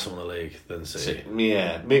rather Arsenal win the league than City.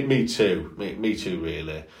 Yeah, me too. Me too,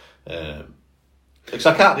 really. Because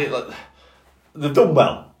I can't. They've done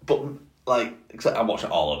well, but I watched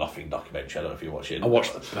an All or Nothing documentary. I don't know if you watch it. I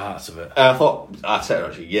watched parts of it. And I thought Arteta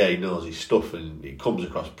actually, he knows his stuff and he comes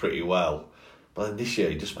across pretty well. But then this year,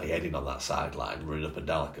 he just my head in on that sideline, running up and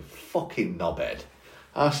down like a fucking knobhead.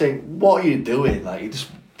 I was saying, what are you doing? He just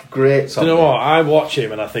grates on me. You know me. what? I watch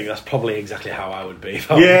him and I think that's probably exactly how I would be.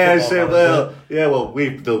 Well,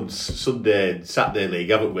 we've done Sunday and Saturday league,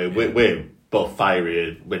 haven't we? We're both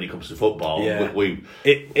fiery when it comes to football. Yeah.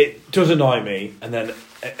 It does annoy me, and then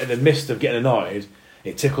in the midst of getting annoyed,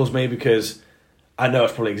 it tickles me because I know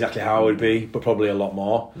it's probably exactly how I would be, but probably a lot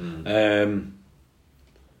more.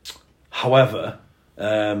 However,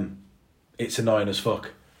 it's annoying as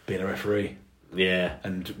fuck being a referee. Yeah,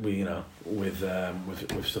 and we, with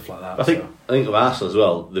stuff like that. I think with Arsenal as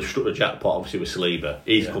well, they've struck the jackpot obviously with Saliba.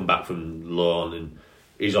 He's come back from loan and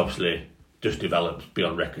he's obviously just developed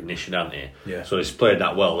beyond recognition, hasn't he? Yeah. So he's played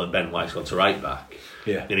that well, and Ben White's gone to right back.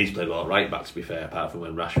 Yeah. And he's played well at right back, to be fair, apart from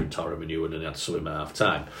when Rashford tore him a new one and he had to sub him at half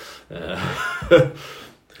time.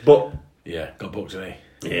 But yeah, got booked, didn't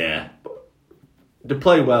he? Yeah. They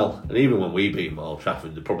play well, and even when we beat them at Old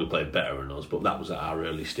Trafford, they probably played better than us, but that was at our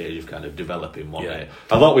early stage of kind of developing, wasn't it?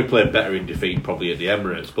 I thought we played better in defeat probably at the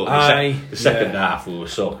Emirates, but the second half we were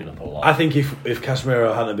soaking up a lot. I think if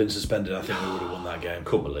Casemiro hadn't been suspended, I think we would have won that game.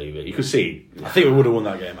 Couldn't believe it. You could see. I think we would have won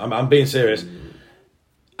that game. I'm being serious.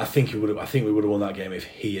 I think we would have won that game if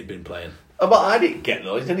he had been playing. But I didn't get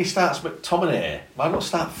those. Then he starts McTominay. Why not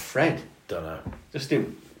start Fred? Don't know. Just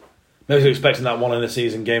him. Maybe he's expecting that one in the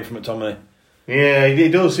season game from McTominay. Yeah, he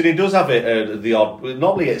does. And he does have it. The odd.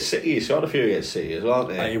 Normally at City, he's got a few at City as well,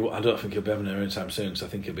 aren't he? I don't think he'll be having it anytime soon, so I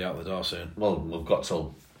think he'll be out the door soon. Well, we've got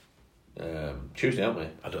till Tuesday, haven't we?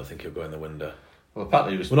 I don't think he'll go in the window. Well,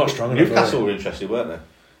 apparently we're not strong enough. Newcastle were interested, weren't they?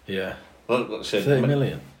 Yeah. Well, let's say 30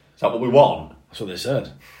 million. Is that what we want? That's what they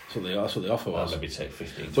said. That's what the offer was. Maybe take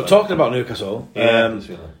 15. But talking about Newcastle,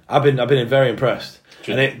 I've been very impressed,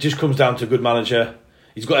 and it just comes down to a good manager.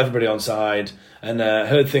 He's got everybody on side, and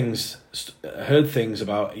heard things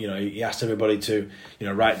about, he asked everybody to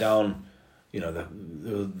write down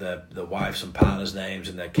the wives and partners' names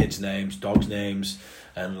and their kids' names, dogs' names,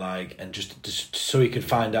 and just so he could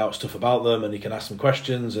find out stuff about them and he can ask them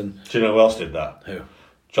questions. And do you know who else did that? Who?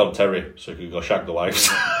 John Terry, so he could go shag the wives.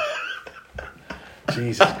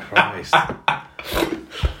 Jesus Christ.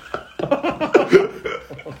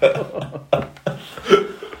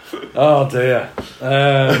 Oh dear.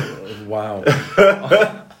 Wow.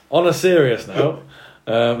 On a serious note,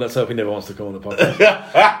 let's hope he never wants to come on the podcast.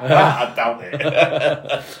 I doubt it.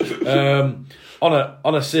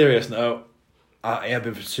 On a serious note, I have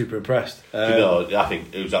been super impressed. I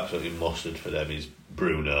think who's absolutely mustard for them is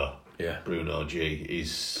Bruno. Yeah, Bruno G.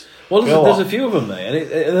 He's there's a few of them,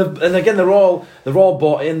 mate, and again they're all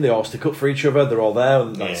bought in. They all stick up for each other. They're all there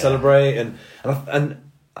and celebrate, and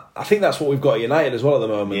I think that's what we've got at United as well at the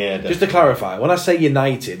moment. Yeah, just to clarify, when I say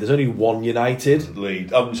United, there's only one United.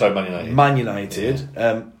 I'm sorry, Man United. Man United.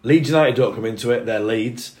 Yeah. Leeds United don't come into it. They're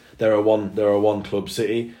Leeds. They're a one club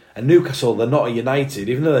city. And Newcastle, they're not a United.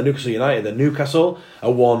 Even though they're Newcastle United, they're Newcastle, a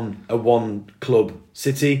one club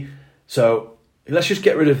city. So let's just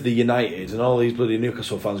get rid of the United and all these bloody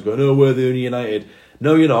Newcastle fans going, oh, we're the only United.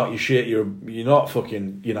 No, you're not. You're shit. You're not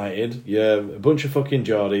fucking United. You're a bunch of fucking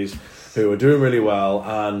Geordies who are doing really well,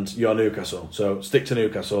 and you're Newcastle. So stick to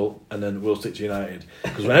Newcastle, and then we'll stick to United.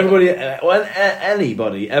 Because when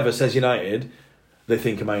anybody ever says United, they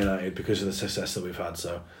think of Man United because of the success that we've had.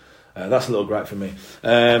 So that's a little gripe for me.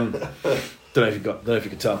 Don't know if you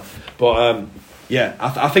could tell, but yeah,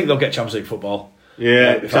 I think they'll get Champions League football.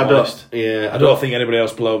 Yeah, if I'm honest. Yeah, I don't think anybody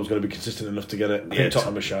else below them is going to be consistent enough to get it. I think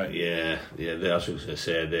Tottenham are shy. Yeah. I was going to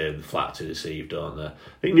say they're flat to deceive, don't they? I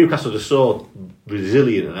think Newcastle are so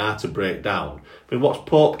resilient and hard to break down. I mean, what's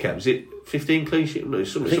Pope kept? Is it 15 clean sheets? I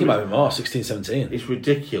think it might be more, 16, 17. It's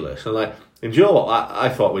ridiculous. And do you know what? I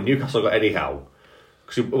thought when Newcastle got Eddie Howe,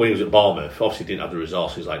 because when he was at Bournemouth, obviously didn't have the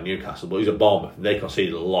resources like Newcastle, but he was at Bournemouth and they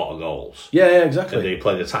conceded a lot of goals. Yeah, exactly. And they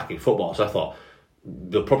played attacking football, so I thought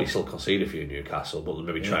they'll probably still concede a few Newcastle, but they'll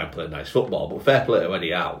maybe try and play nice football. But fair play to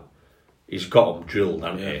Eddie Howe. He's got them drilled,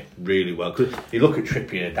 hasn't he? Really well. Because you look at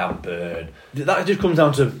Trippier, Dan Burn. That just comes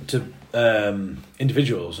down to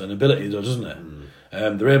individuals and abilities, doesn't it?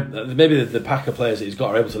 Maybe the pack of players that he's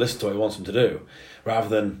got are able to listen to what he wants them to do, rather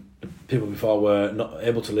than the people before were not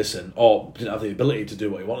able to listen or didn't have the ability to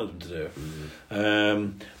do what he wanted them to do.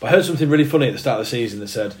 But I heard something really funny at the start of the season that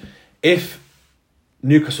said, if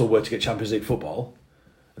Newcastle were to get Champions League football,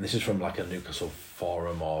 and this is from like a Newcastle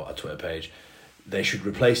forum or a Twitter page, they should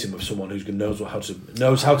replace him with someone who knows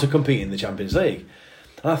how to compete in the Champions League.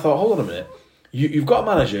 And I thought, hold on a minute, you've got a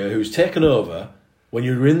manager who's taken over when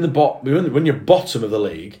you're when you're bottom of the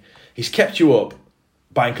league. He's kept you up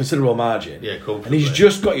by a considerable margin, and he's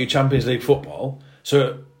just got you Champions League football.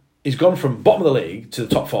 So he's gone from bottom of the league to the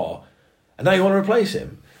top four, and now you want to replace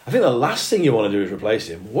him. I think the last thing you want to do is replace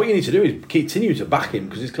him. What you need to do is continue to back him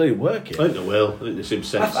because it's clearly working. I think they will. I think they seem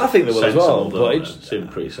sensible. I think they will as well. But it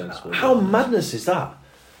seems pretty sensible. How madness is that?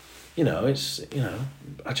 I don't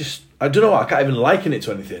know. I can't even liken it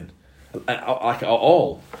to anything, like at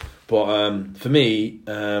all. But for me,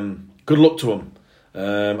 good luck to them.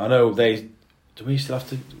 I know we still have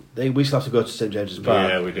to go to St James's Park.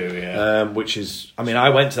 Yeah, we do. Yeah. Which is, I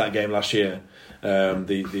went to that game last year. And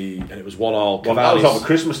it was 1-1. Well, that was over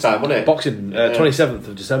Christmas time, wasn't it? Boxing 27th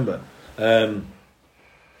of December, and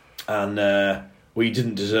we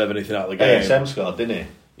didn't deserve anything out of the game. ASM scored, didn't he?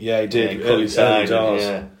 Yeah, he did. Early doors.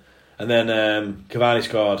 Yeah. And then Cavani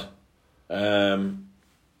scored an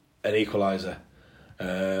equaliser,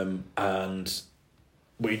 and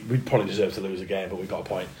we probably deserved to lose the game, but we got a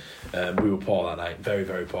point. We were poor that night, very,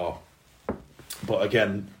 very poor. But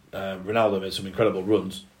again, Ronaldo made some incredible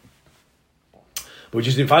runs. But we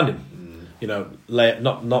just didn't find him.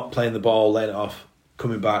 Not playing the ball, laying it off,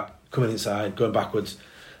 coming back, coming inside, going backwards.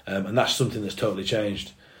 And that's something that's totally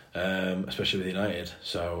changed, especially with United.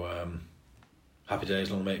 So happy days,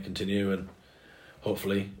 long may it continue. And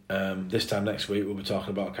hopefully this time next week we'll be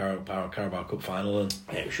talking about Carabao Cup final. And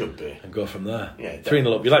it should be. And go from there. Yeah,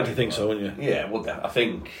 3-0 up. You'd like to think so, wouldn't you? Yeah, well, I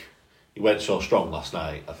think he went so strong last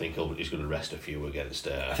night. I think he's going to rest a few against...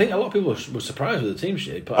 I think a lot of people were surprised with the team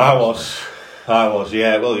sheet. I was,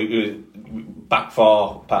 yeah. Well, he was back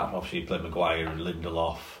four, apart from obviously he played Maguire and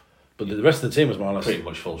Lindelof. But the rest of the team was more or less... pretty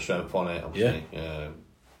much full strength on it, obviously. Yeah.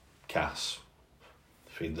 Cass,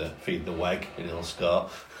 feed the weg and he'll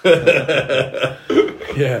score. Yeah,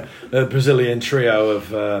 the Brazilian trio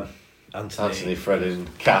of Anthony, Fred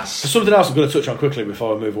and Cass. So something else I'm going to touch on quickly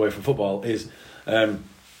before I move away from football is...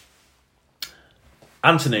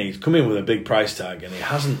 Anthony's come in with a big price tag and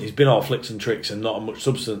he's been all flicks and tricks and not much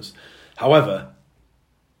substance. However, I thought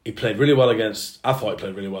he played really well against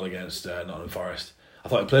Nottingham Forest. I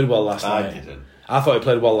thought he played well last night. I thought he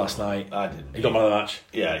played well last night. I didn't. He got man of the match.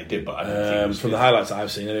 Yeah, he did, but I didn't think he was from the highlights that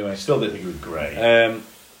I've seen anyway. Still didn't think he was great. And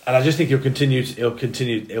I just think he'll continue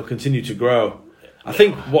to grow. I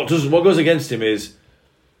think what goes against him is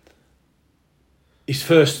his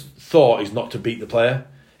first thought is not to beat the player.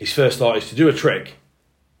 His first thought is to do a trick.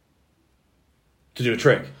 Tell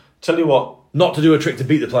you what. Not to do a trick to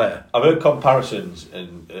beat the player. I've heard comparisons,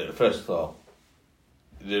 and at first I thought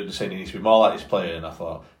they're saying he needs to be more like this player, and I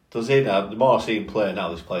thought, does he now? The more I see him play now,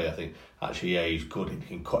 this player, I think actually, yeah, he's good. He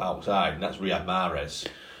can cut outside, and that's Riyad Mahrez.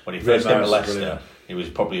 When he first came to Leicester, he was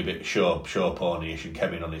probably a bit show ponyish and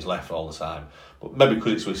came in on his left all the time. But maybe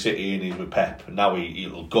because it's with City and he's with Pep, and now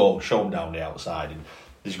he'll go show him down the outside, and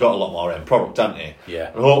he's got a lot more end product, hasn't he?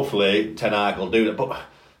 Yeah. And hopefully Ten Hag will do that, but.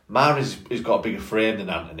 Mahrez has got a bigger frame than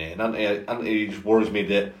Anthony, and Anthony just worries me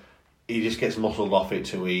that he just gets muscled off it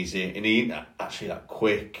too easy, and he ain't actually that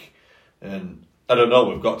quick. And I don't know,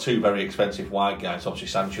 we've got two very expensive wide guys. Obviously,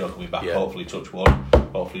 Sancho coming back, hopefully touch wood.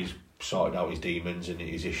 Hopefully he's sorted out his demons and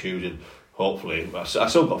his issues, and hopefully, I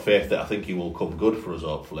still got faith that I think he will come good for us.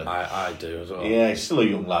 Hopefully, I do as well. Yeah, he's still a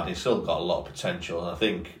young lad. He's still got a lot of potential. And I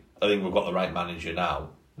think we've got the right manager now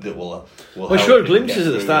that will. Well, he showed glimpses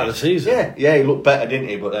at the start of the season. Yeah, he looked better, didn't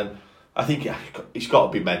he? But then I think he's got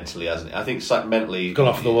to be mentally, hasn't he? I think it's like mentally. He's gone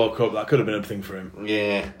off the World Cup. That could have been a thing for him.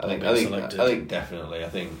 Yeah, I think definitely. I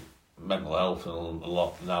think mental health and a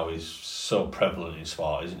lot now is so prevalent in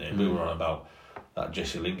sport, isn't it? We were on about that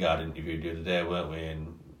Jesse Lingard interview the other day, weren't we?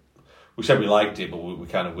 And we said we liked it, but we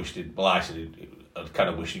kind of wished it. Well, I said I kind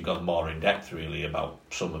of wished he'd gone more in depth, really, about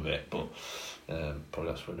some of it. But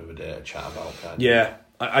probably that's for another day to chat about. Yeah,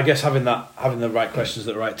 I guess having the right questions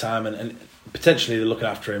at the right time, and potentially they're looking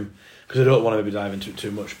after him, because I don't want to maybe dive into it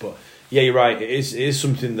too much. But yeah, you're right. It is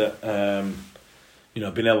something that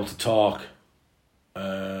being able to talk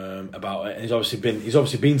about it. And he's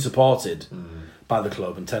obviously been supported by the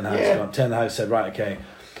club, and Ten Hag said, right, okay,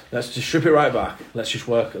 let's just strip it right back. Let's just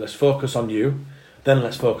work. Let's focus on you. Then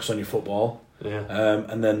let's focus on your football. Yeah.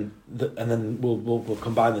 And then we'll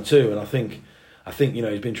combine the two. And I think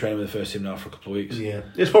he's been training with the first team now for a couple of weeks. Yeah,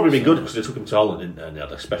 it's probably been good because they took him to Holland, didn't they? And they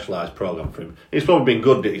had a specialised programme for him. It's probably been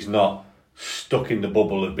good that he's not stuck in the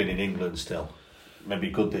bubble of being in England still. Maybe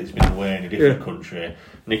good that he's been away in a different country,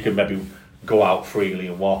 and he can maybe go out freely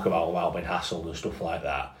and walk about without being hassled and stuff like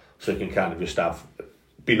that. So he can kind of just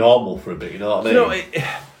be normal for a bit. You know what I mean?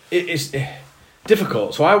 It's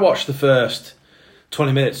difficult. So I watched the first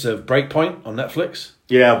 20 minutes of Breakpoint on Netflix.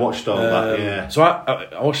 Yeah, I watched all that, yeah. So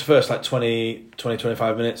I watched the first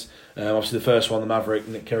 25 minutes. Obviously the first one, the Maverick,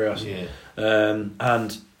 Nick Kyrgios. Yeah.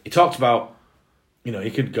 And he talked about,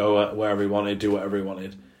 he could go wherever he wanted, do whatever he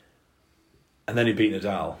wanted. And then he beat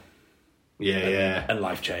Nadal. Yeah. And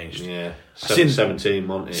life changed. Yeah. 17,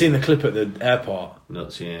 Monty. Seen the clip at the airport.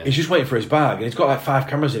 Nuts, yeah. He's just waiting for his bag, and he's got like 5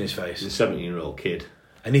 cameras in his face. He's a 17-year-old kid.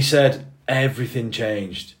 And he said everything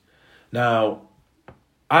changed. Now,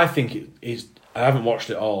 I think I haven't watched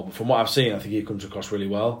it all, but from what I've seen, I think he comes across really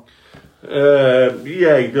well.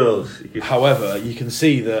 Yeah, he does. However, you can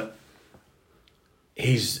see that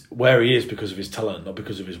he's where he is because of his talent, not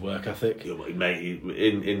because of his work ethic. Yeah, mate,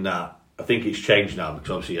 in that, I think it's changed now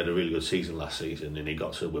because obviously he had a really good season last season and he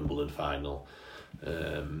got to the Wimbledon final.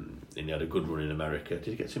 And he had a good run in America. Did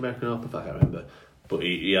he get to American Open? I can't remember. But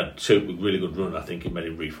he had 2 really good runs. I think it made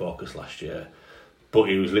him refocus last year. But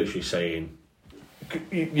he was literally saying,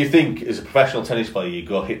 you think as a professional tennis player you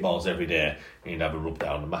go hit balls every day and you'd have a rub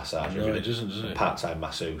down and massage. No, it doesn't, does it? Part-time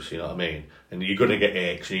masseuse, you know what I mean? And you're going to get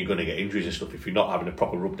aches and you're going to get injuries and stuff if you're not having a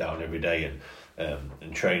proper rub down every day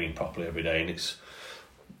and training properly every day. And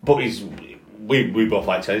we both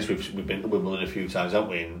like tennis. We've been to Wimbledon a few times, haven't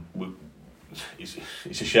we? And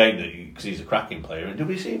it's a shame that because he's a cracking player. And did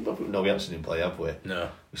we see him? No, we haven't seen him play, have we? No.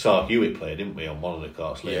 We saw Hewitt play, didn't we, on one of the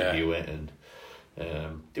courts? Yeah. Hewitt and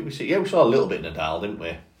did we see? Yeah, we saw a little bit of Nadal, didn't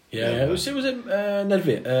we? Yeah. Was it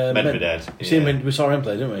Nedved? Medvedev. We saw him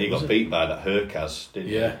play, didn't we? He got beat by that Hurkacz, didn't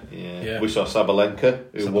he? Yeah. We saw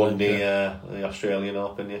Sabalenka, who won the Australian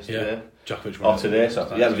Open yesterday. Yeah. Djokovic won it today. It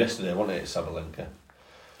was yesterday, wasn't it? Sabalenka.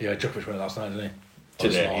 Yeah, Djokovic won it last night, didn't he?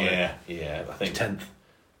 Today, yeah. I think 10th.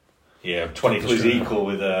 Yeah, 20. He's equal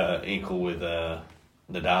with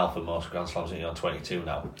Nadal for most Grand Slams. He's on 22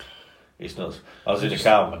 now. It's nuts. I was in the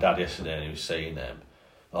car with my dad yesterday, and he was saying, if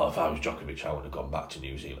I was Djokovic, I would have gone back to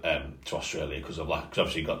New Zealand, to Australia, because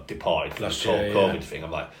obviously he got deported for the COVID thing.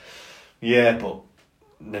 I'm like, yeah, but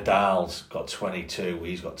Nadal's got 22,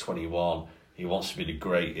 he's got 21. He wants to be the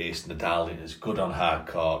greatest. Nadal is good on hard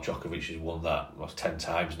court. Djokovic has won that 10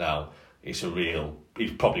 times now. He's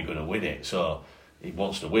probably going to win it. So he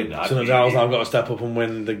wants to win. So Nadal's now got to step up and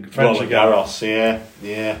win the French again. Garros,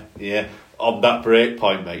 yeah. On that break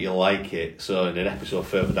point, mate, you'll like it. So in an episode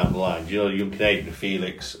further down the line, do you know the young Canadian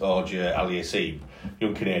Felix Auger-Aliassime,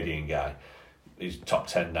 young Canadian guy? He's top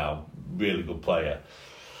 10 now, really good player.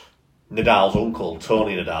 Nadal's uncle,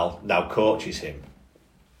 Tony Nadal, now coaches him.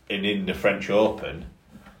 And in the French Open,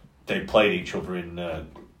 they played each other in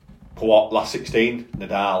last 16,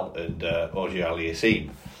 Nadal and Auger-Aliassime.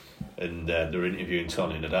 And they're interviewing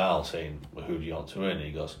Tony Nadal saying, well, who do you want to win? And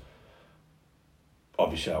he goes,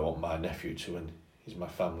 obviously I want my nephew to win. He's my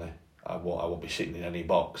family. I won't be sitting in any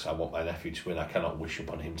box. I want my nephew to win. I cannot wish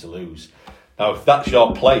upon him to lose. Now, if that's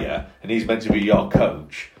your player and he's meant to be your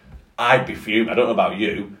coach, I'd be fuming. I don't know about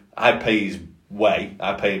you. I pay his way.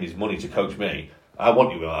 I pay him his money to coach me. I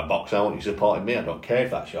want you in my box. I want you supporting me. I don't care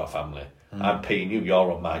if that's your family. I'm paying you.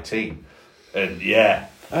 You're on my team. And yeah,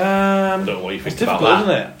 I don't know what you think about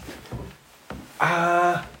that.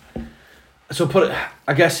 It's difficult, isn't it? So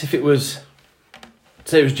I guess if it was,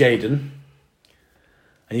 say it was Jaden,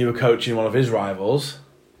 and you were coaching one of his rivals,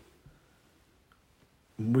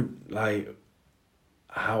 like,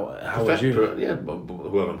 how would you? Yeah,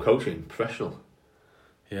 whoever I'm coaching, professional.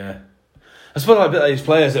 Yeah. I suppose like a bit like these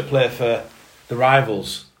players that play for the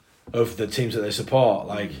rivals of the teams that they support.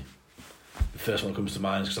 Like, the first one that comes to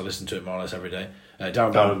mind, because I listen to it more or less every day.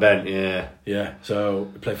 Darren Bent, yeah. Yeah, so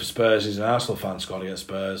he played for Spurs. He's an Arsenal fan, scored against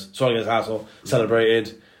Spurs. Scored against Arsenal,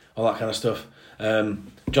 celebrated, all that kind of stuff.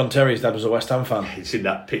 John Terry's dad was a West Ham fan. It's in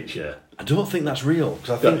that picture. I don't think that's real,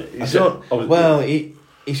 because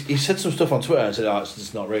he said some stuff on Twitter and said,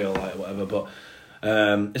 it's not real, like whatever, but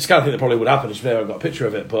it's the kind of thing that probably would happen. Just maybe I've got a picture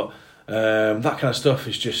of it, but that kind of stuff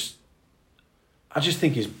is just, I just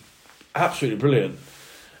think is absolutely brilliant,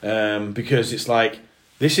 because it's like,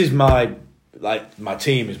 this is my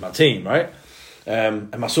team is my team, right?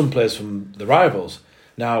 And my son plays from the rivals.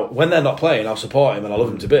 Now, when they're not playing, I'll support him and I love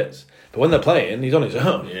him to bits. But when they're playing, he's on his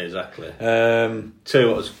own. Yeah, exactly. Tell you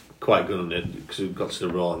what was quite good on it, because we've got to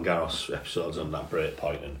the Roland Garros episodes on that break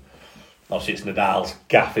point, and obviously it's Nadal's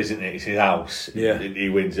gaff, isn't it? It's his house. Yeah. He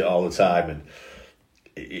wins it all the time, and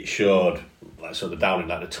it showed, like, so they're down in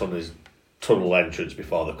like the tunnel entrance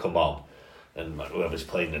before they come on, and like whoever's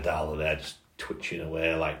playing Nadal, they're just twitching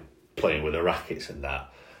away, like playing with the rackets and that.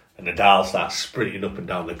 And Nadal starts sprinting up and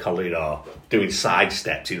down the corridor, doing side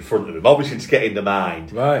steps in front of him, obviously to get in the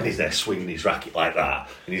mind. Right. And he's there swinging his racket like that,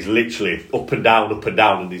 and he's literally up and down,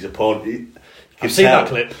 and his opponent. I've seen that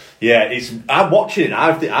clip. Yeah, I'm watching it.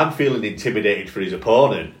 I'm feeling intimidated for his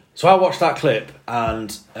opponent. So I watched that clip, and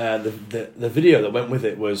the video that went with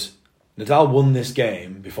it was Nadal won this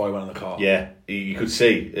game before he went on the court. Yeah, you could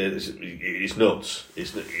see it's nuts.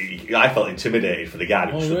 I felt intimidated for the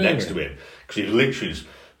guy who was stood next to him, because he literally was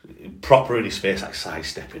proper in his face, like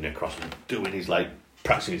sidestepping across and doing his, like,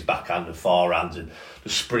 practicing his backhand and forehands and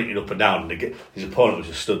just sprinting up and down. And his opponent was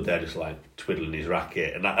just stood there, just like twiddling his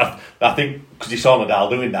racket. And I think because he saw Nadal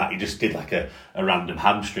doing that, he just did like a random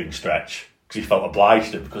hamstring stretch because he felt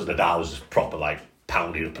obliged to, because Nadal was just proper, like,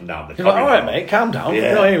 pounding up and down the corridor. Like, all right, mate, calm down. Yeah.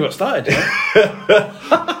 You know, you got started.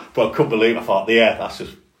 But I couldn't believe. I thought, yeah, that's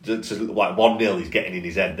just like 1-0. He's getting in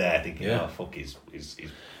his head there, thinking, oh fuck, he's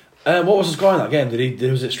what was the score in that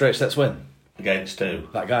game? Was it straight sets win against who?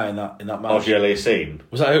 That guy in that match. Auger-Aliassime.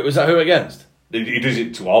 Was that who against? He does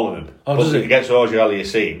it to all of them. Oh, does he? Against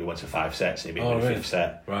Auger-Aliassime, he went to 5 sets and he beat him in the 5th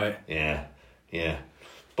set. Right. Yeah.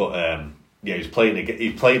 But he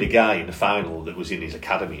played a guy in the final that was in his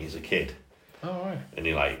academy as a kid. Oh, right. And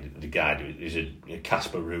the guy, he was a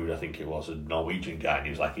Casper Ruud, I think it was, a Norwegian guy, and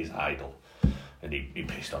he was like his idol. And he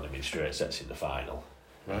pissed on him in straight sets in the final.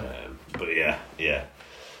 Right. But yeah.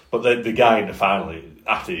 But the guy in the final,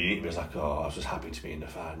 after he was like, I was just happy to be in the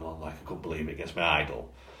final. Like, I couldn't believe it against my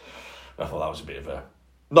idol. I thought that was a bit of a,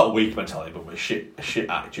 not a weak mentality, but a shit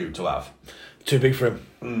attitude to have. Too big for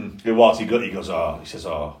him. It was. He goes, he says,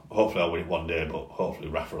 hopefully I'll win it one day, but hopefully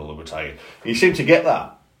Rafa will retire. You seem to get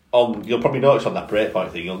that. You'll probably notice on that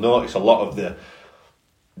breakpoint thing, you'll notice a lot of the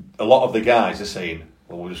guys are saying,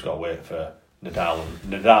 well, we've just got to wait for Nadal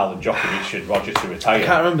and Djokovic and Roger to retire. I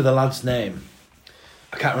can't remember the lad's name.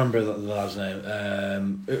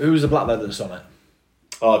 Who was the black lad that's on it?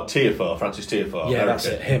 Oh, Tiafoe, Francis Tiafoe. Yeah, that's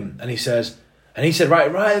it, him. And he said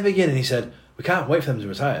right at the beginning, he said, we can't wait for them to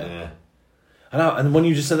retire. Yeah. And when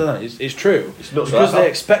you just said that, it's true. It's nuts, because they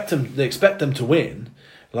expect them to win.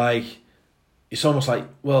 Like, it's almost like,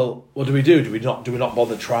 well, what do we do? Do we not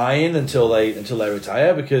bother trying until they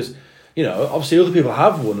retire? Because, you know, obviously other people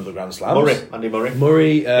have won other Grand Slams. Andy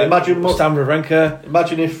Murray. Imagine Stan Wawrinka.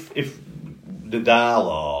 Imagine if Nadal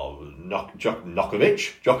or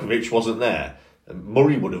Djokovic wasn't there,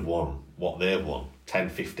 Murray would have won what they've won, 10,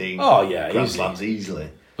 15 Grand Slams easily.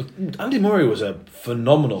 Andy Murray was a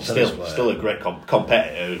phenomenal tennis player. Still a great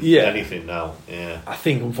competitor. Yeah. Anything now. Yeah. I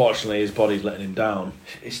think unfortunately his body's letting him down.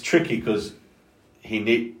 It's tricky because in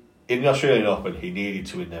the Australian Open he needed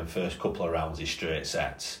to win them first couple of rounds in straight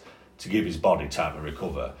sets to give his body time to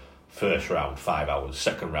recover. First round 5 hours,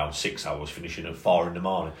 second round 6 hours, finishing at 4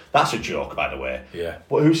 a.m. That's a joke, by the way. Yeah.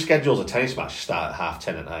 But who schedules a tennis match to start at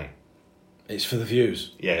 10:30 at night? It's for the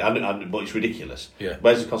views. Yeah, but it's ridiculous. Yeah.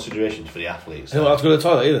 Where's the considerations for the athletes? He don't have to go to the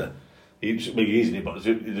toilet either. But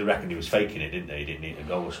they reckon he was faking it, didn't they? He didn't need to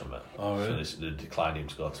go or something. Oh, really? So they declined him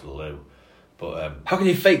to go to the loo. But how can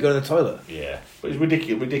you fake going to the toilet? Yeah, but it's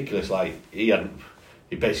ridiculous. Like he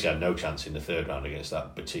basically had no chance in the third round against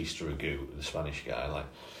that Batista Agut, the Spanish guy. Like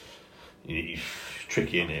he's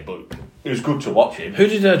tricky in it, but it was good to watch him. Who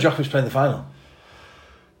did Djokovic play in the final?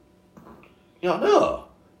 You don't know.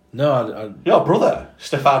 No, your brother,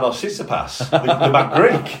 Stefano Tsitsipas, the Mac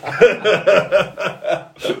Greek.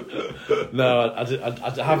 No,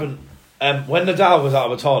 I haven't When Nadal goes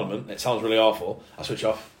out of a tournament, it sounds really awful. I switch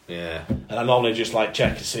off, Yeah. and I normally just like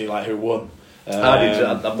check to see like who won.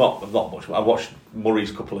 I'm not much. I watched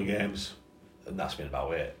Murray's couple of games, and that's been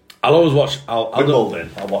about it. I'll always watch.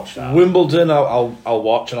 Wimbledon, I'll watch that. Wimbledon, I'll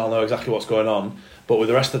watch and I'll know exactly what's going on. But with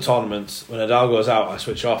the rest of the tournaments, when Nadal goes out, I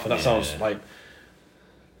switch off, and that sounds like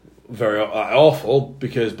very awful but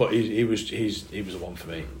he's the one for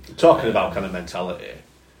me. Talking about kind of mentality,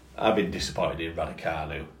 I've been disappointed in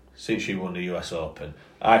Raducanu since she won the US Open.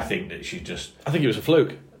 I think that she's just. I think it was a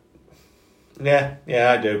fluke. Yeah,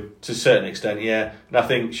 I do to a certain extent. Yeah, and I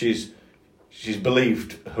think she's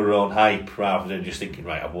believed her own hype rather than just thinking,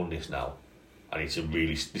 right, I've won this now. I need to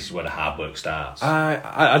really. This is where the hard work starts.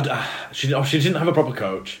 She didn't have a proper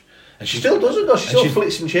coach, and she still doesn't though. She still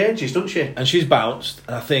flits and changes, doesn't she? And she's bounced.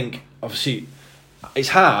 And I think obviously it's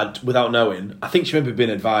hard without knowing. I think she maybe been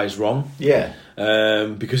advised wrong. Yeah.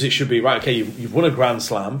 Because it should be right. Okay, you've won a Grand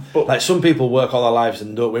Slam. But like some people work all their lives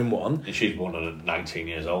and don't win one. And she's won at 19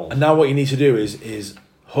 years old. And now what you need to do is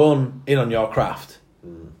hone in on your craft.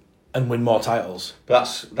 And win more titles.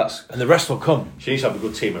 That's and the rest will come. She needs to have a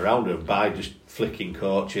good team around her. By just flicking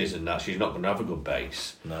coaches and that, she's not going to have a good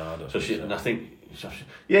base. No, I don't. So and I think,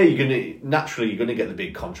 you're gonna get the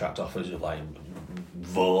big contract offers of like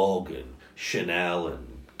Vogue and Chanel and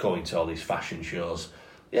going to all these fashion shows.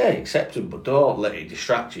 Yeah, accept them, but don't let it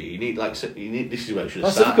distract you. You need this is where it should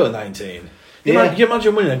start. That's difficult at 19. You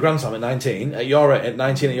imagine winning a Grand Slam at 19 at your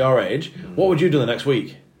age. What would you do the next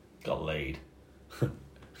week? Got laid.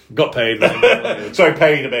 Got paid. Sorry,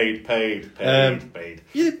 paid.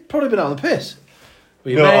 You'd probably been out on the piss.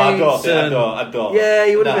 No, I don't. Yeah,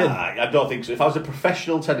 you would have been. I don't think so. If I was a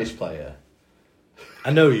professional tennis player...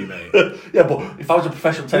 I know you, mate. Yeah, but if I was a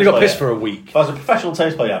professional tennis player... You got pissed for a week. If I was a professional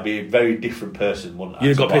tennis player, I'd be a very different person, wouldn't I?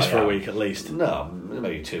 You'd got pissed for a week, at least. No,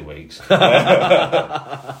 maybe 2 weeks.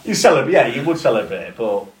 You celebrate, yeah, you would celebrate,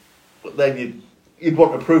 but then you'd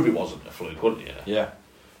want to prove it wasn't a fluke, wouldn't you? Yeah.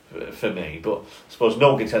 For me, but I suppose no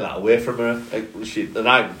one can take that away from her.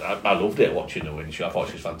 I loved it watching her win. I thought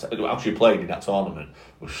she was fantastic. How she played in that tournament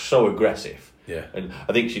was so aggressive. Yeah, and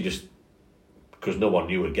I think she just because no one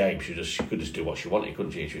knew her game, she could just do what she wanted,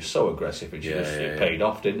 couldn't she? She was so aggressive, and it paid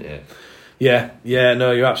off, didn't it? Yeah.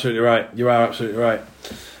 No, you're absolutely right. You are absolutely right.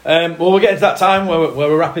 Well, we're getting to that time where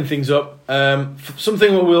we're wrapping things up.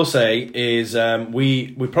 Something what we'll say is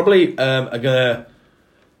we probably are gonna.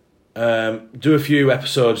 Do a few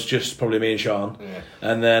episodes, just probably me and Sean,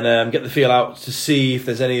 and then get the feel out to see if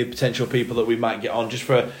there's any potential people that we might get on just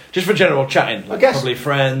for general chatting, like probably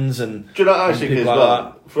friends and. Do you know what I think as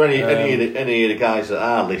well? For any of the guys that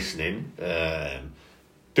are listening,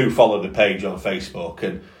 do follow the page on Facebook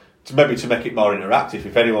and to make it more interactive.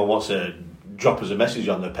 If anyone wants to drop us a message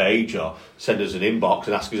on the page or send us an inbox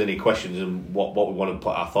and ask us any questions and what we want to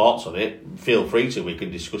put our thoughts on it, feel free to. We can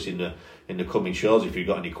discuss in the coming shows if you've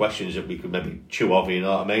got any questions that we could maybe chew over. You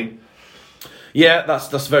know what I mean? Yeah,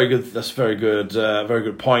 that's very good. That's very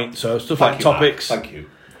good point. So stuff like topics. Thank you.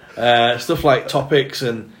 Stuff like topics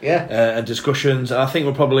and discussions. And I think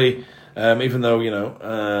we're probably, even though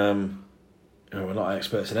we're not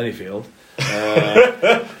experts in any field.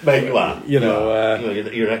 Mate, you are.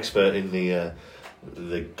 You're an expert in the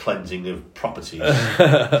cleansing of properties.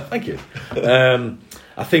 Thank you.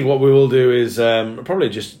 I think what we will do is probably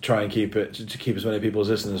just try and keep as many people as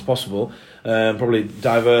listening as possible. Probably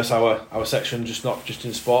diverse our section, not just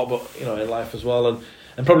in sport, but in life as well, and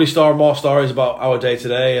probably store more stories about our day to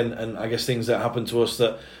day, and I guess things that happen to us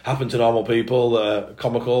that happen to normal people that are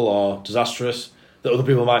comical or disastrous that other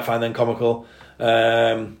people might find then comical.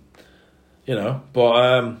 But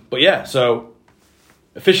yeah. So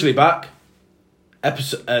officially back,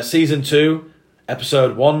 episode season 2.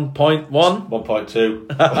 Episode 1.1.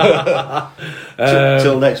 1.2.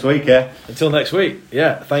 Till next week, yeah. Until next week,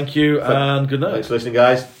 yeah. Thank you and good night. Thanks for listening,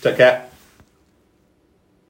 guys. Take care.